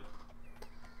 basically, yep.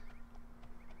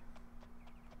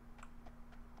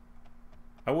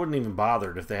 I wouldn't even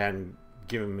bothered if they hadn't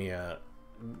given me a...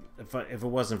 If it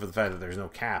wasn't for the fact that there's no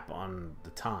cap on the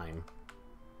time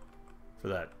for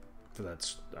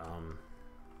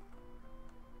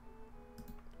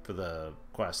the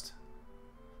quest.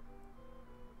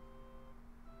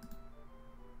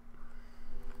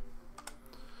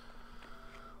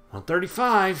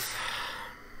 $135.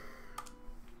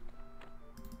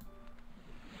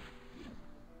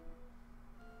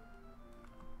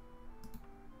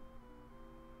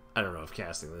 I don't know if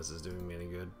casting this is doing me any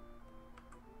good.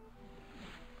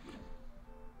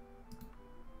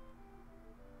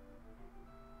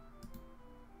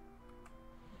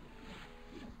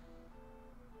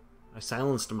 I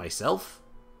silenced myself?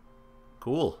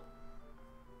 Cool.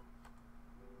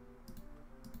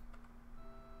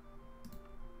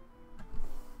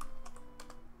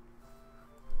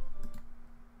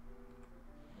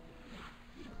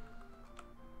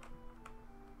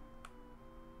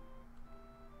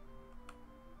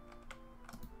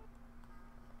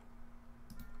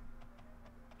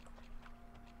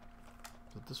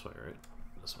 This way, right?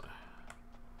 This way.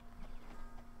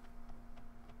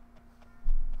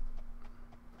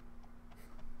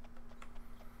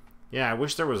 Yeah, I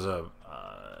wish there was a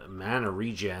mana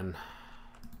regen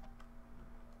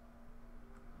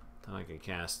that I could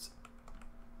cast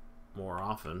more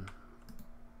often.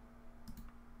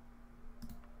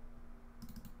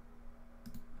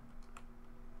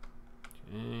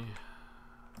 Okay.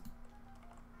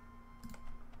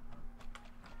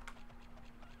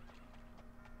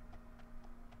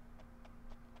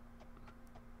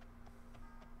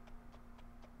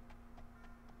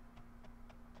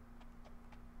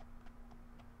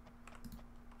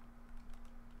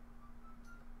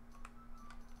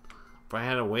 If I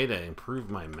had a way to improve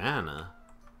my mana...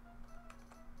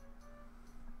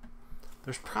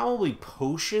 There's probably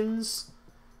potions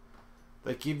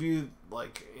that give you,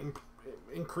 like,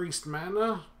 increased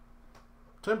mana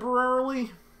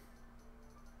temporarily?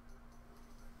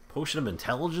 Potion of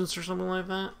Intelligence or something like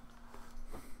that?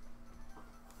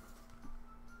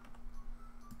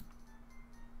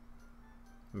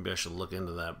 Maybe I should look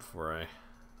into that before I...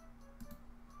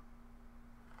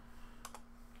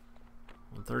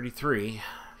 133.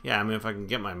 Yeah, I mean, if I can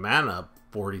get my mana up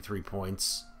 43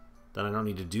 points, then I don't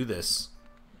need to do this.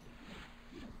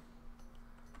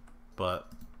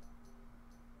 But...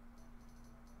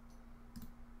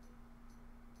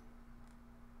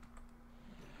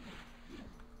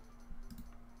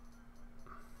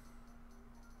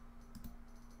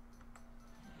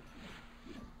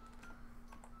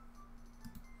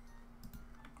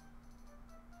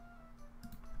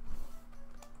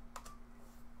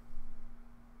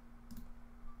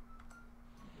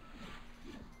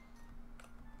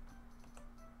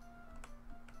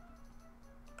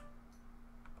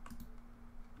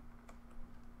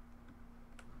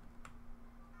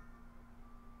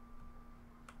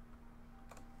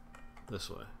 this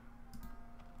way.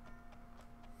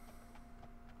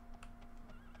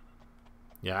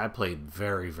 Yeah, I played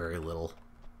very, very little.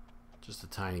 Just a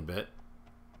tiny bit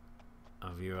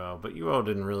of UO. But UO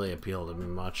didn't really appeal to me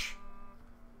much.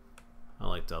 I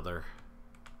liked other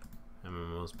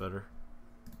MMOs better.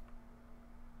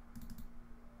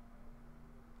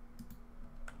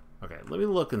 Okay, let me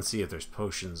look and see if there's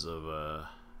potions of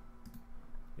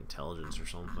intelligence or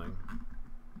something.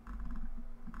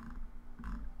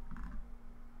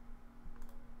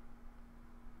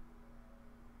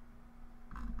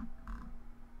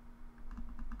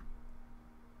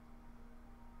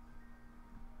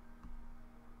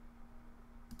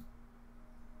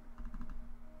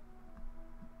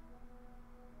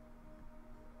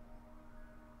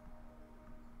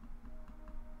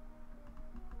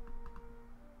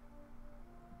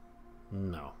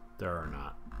 No, there are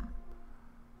not.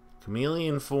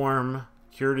 Chameleon form,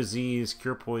 cure disease,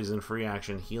 cure poison, free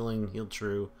action, healing, heal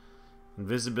true,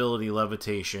 invisibility,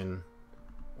 levitation,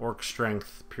 orc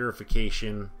strength,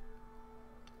 purification,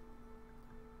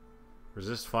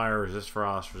 resist fire, resist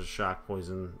frost, resist shock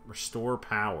poison, restore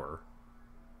power.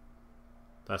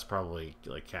 That's probably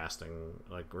like casting,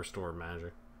 like restore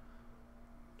magic.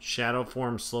 Shadow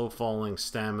form, slow falling,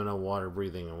 stamina, water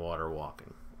breathing, and water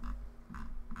walking.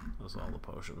 Those are all the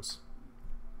potions.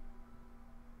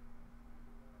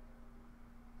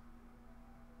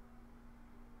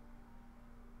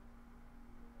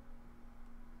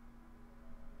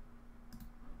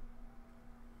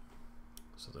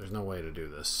 So there's no way to do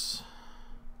this.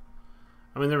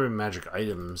 I mean, there would be magic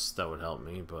items that would help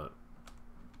me, but...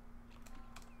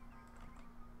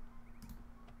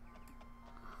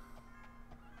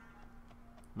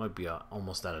 Might be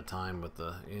almost out of time with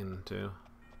the inn, too.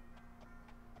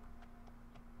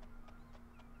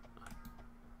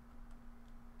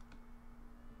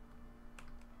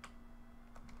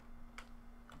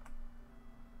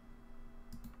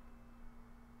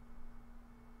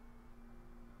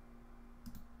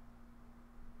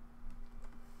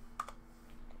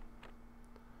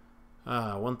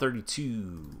 Ah,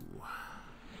 132.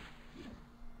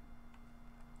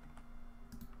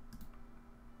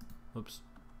 Oops.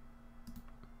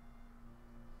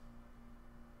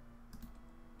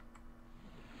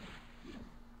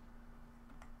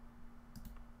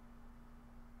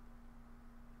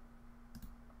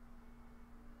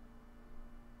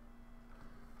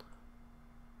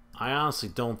 I honestly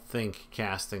don't think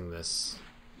casting this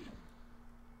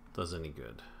does any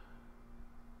good.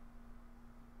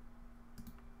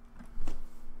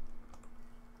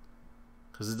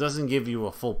 Because it doesn't give you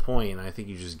a full point, and I think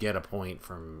you just get a point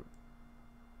from...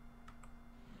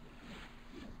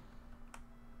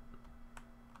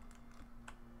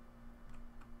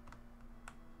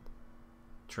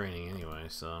 training anyway,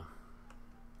 so...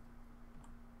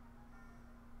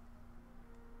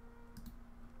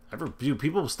 Do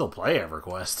people still play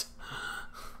EverQuest?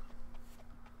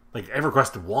 Like,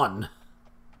 EverQuest 1.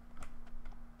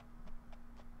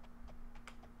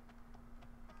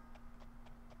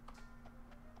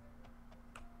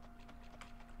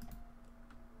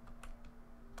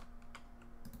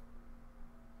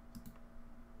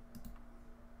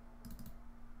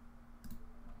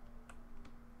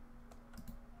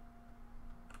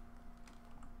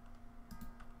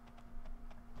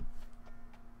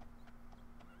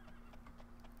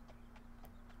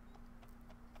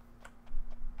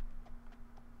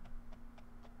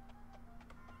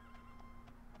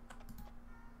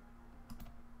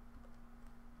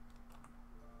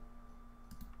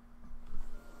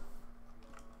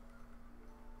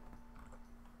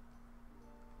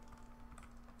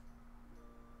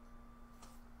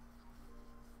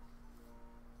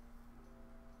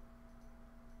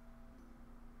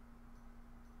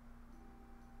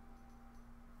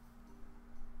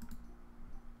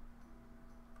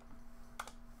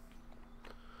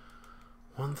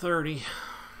 $130.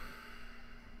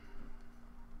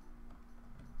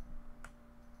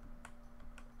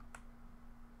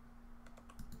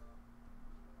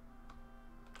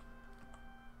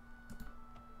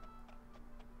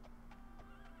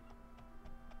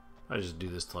 I just do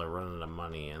this till I run out of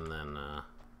money, and then,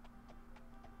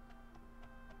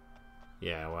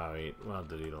 yeah, wow, WoW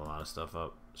did eat a lot of stuff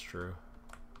up. It's true.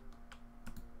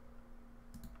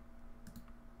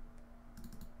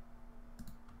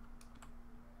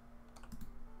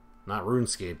 Not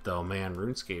RuneScape, though, man.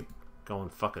 RuneScape going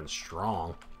fucking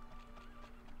strong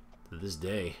to this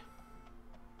day.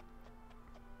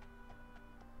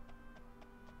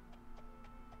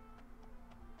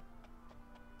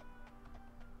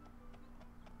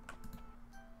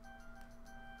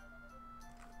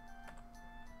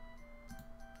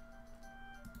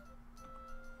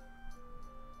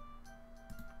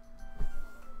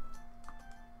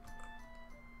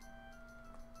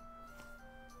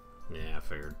 Yeah, I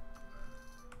figured.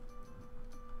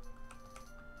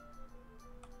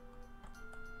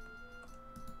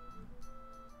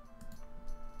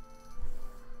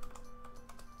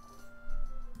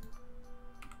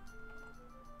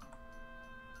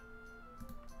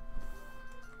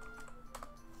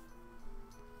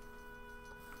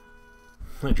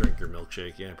 I drink your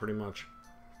milkshake, yeah, pretty much.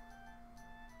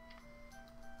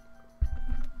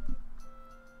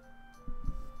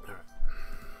 Alright.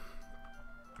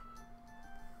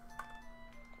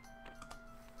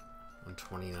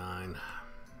 129.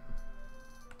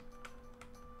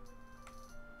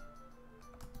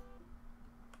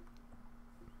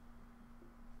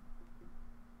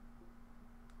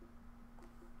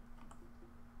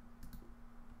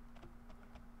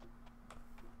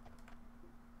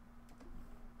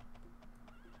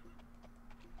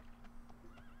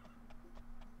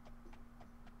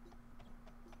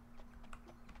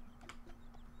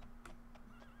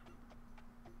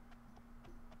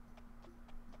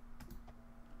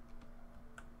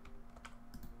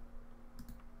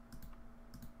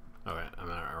 Okay, I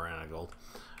ran out of gold.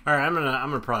 All right, I'm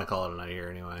gonna probably call it a night here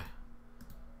anyway.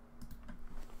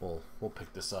 We'll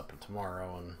pick this up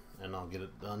tomorrow and I'll get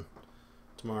it done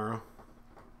tomorrow.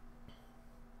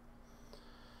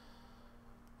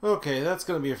 Okay, that's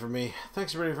gonna be it for me.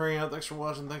 Thanks everybody for hanging out. Thanks for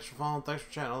watching. Thanks for following. Thanks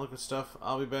for chatting. All the good stuff.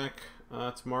 I'll be back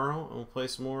tomorrow and we'll play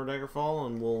some more Daggerfall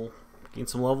and we'll gain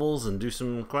some levels and do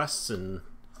some quests and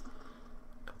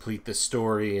complete this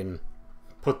story and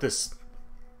put this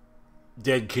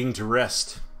dead king to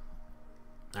rest.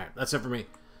 Alright, that's it for me.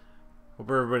 Hope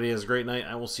everybody has a great night.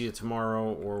 I will see you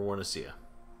tomorrow or want to see you.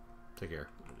 Take care.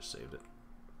 I just saved it.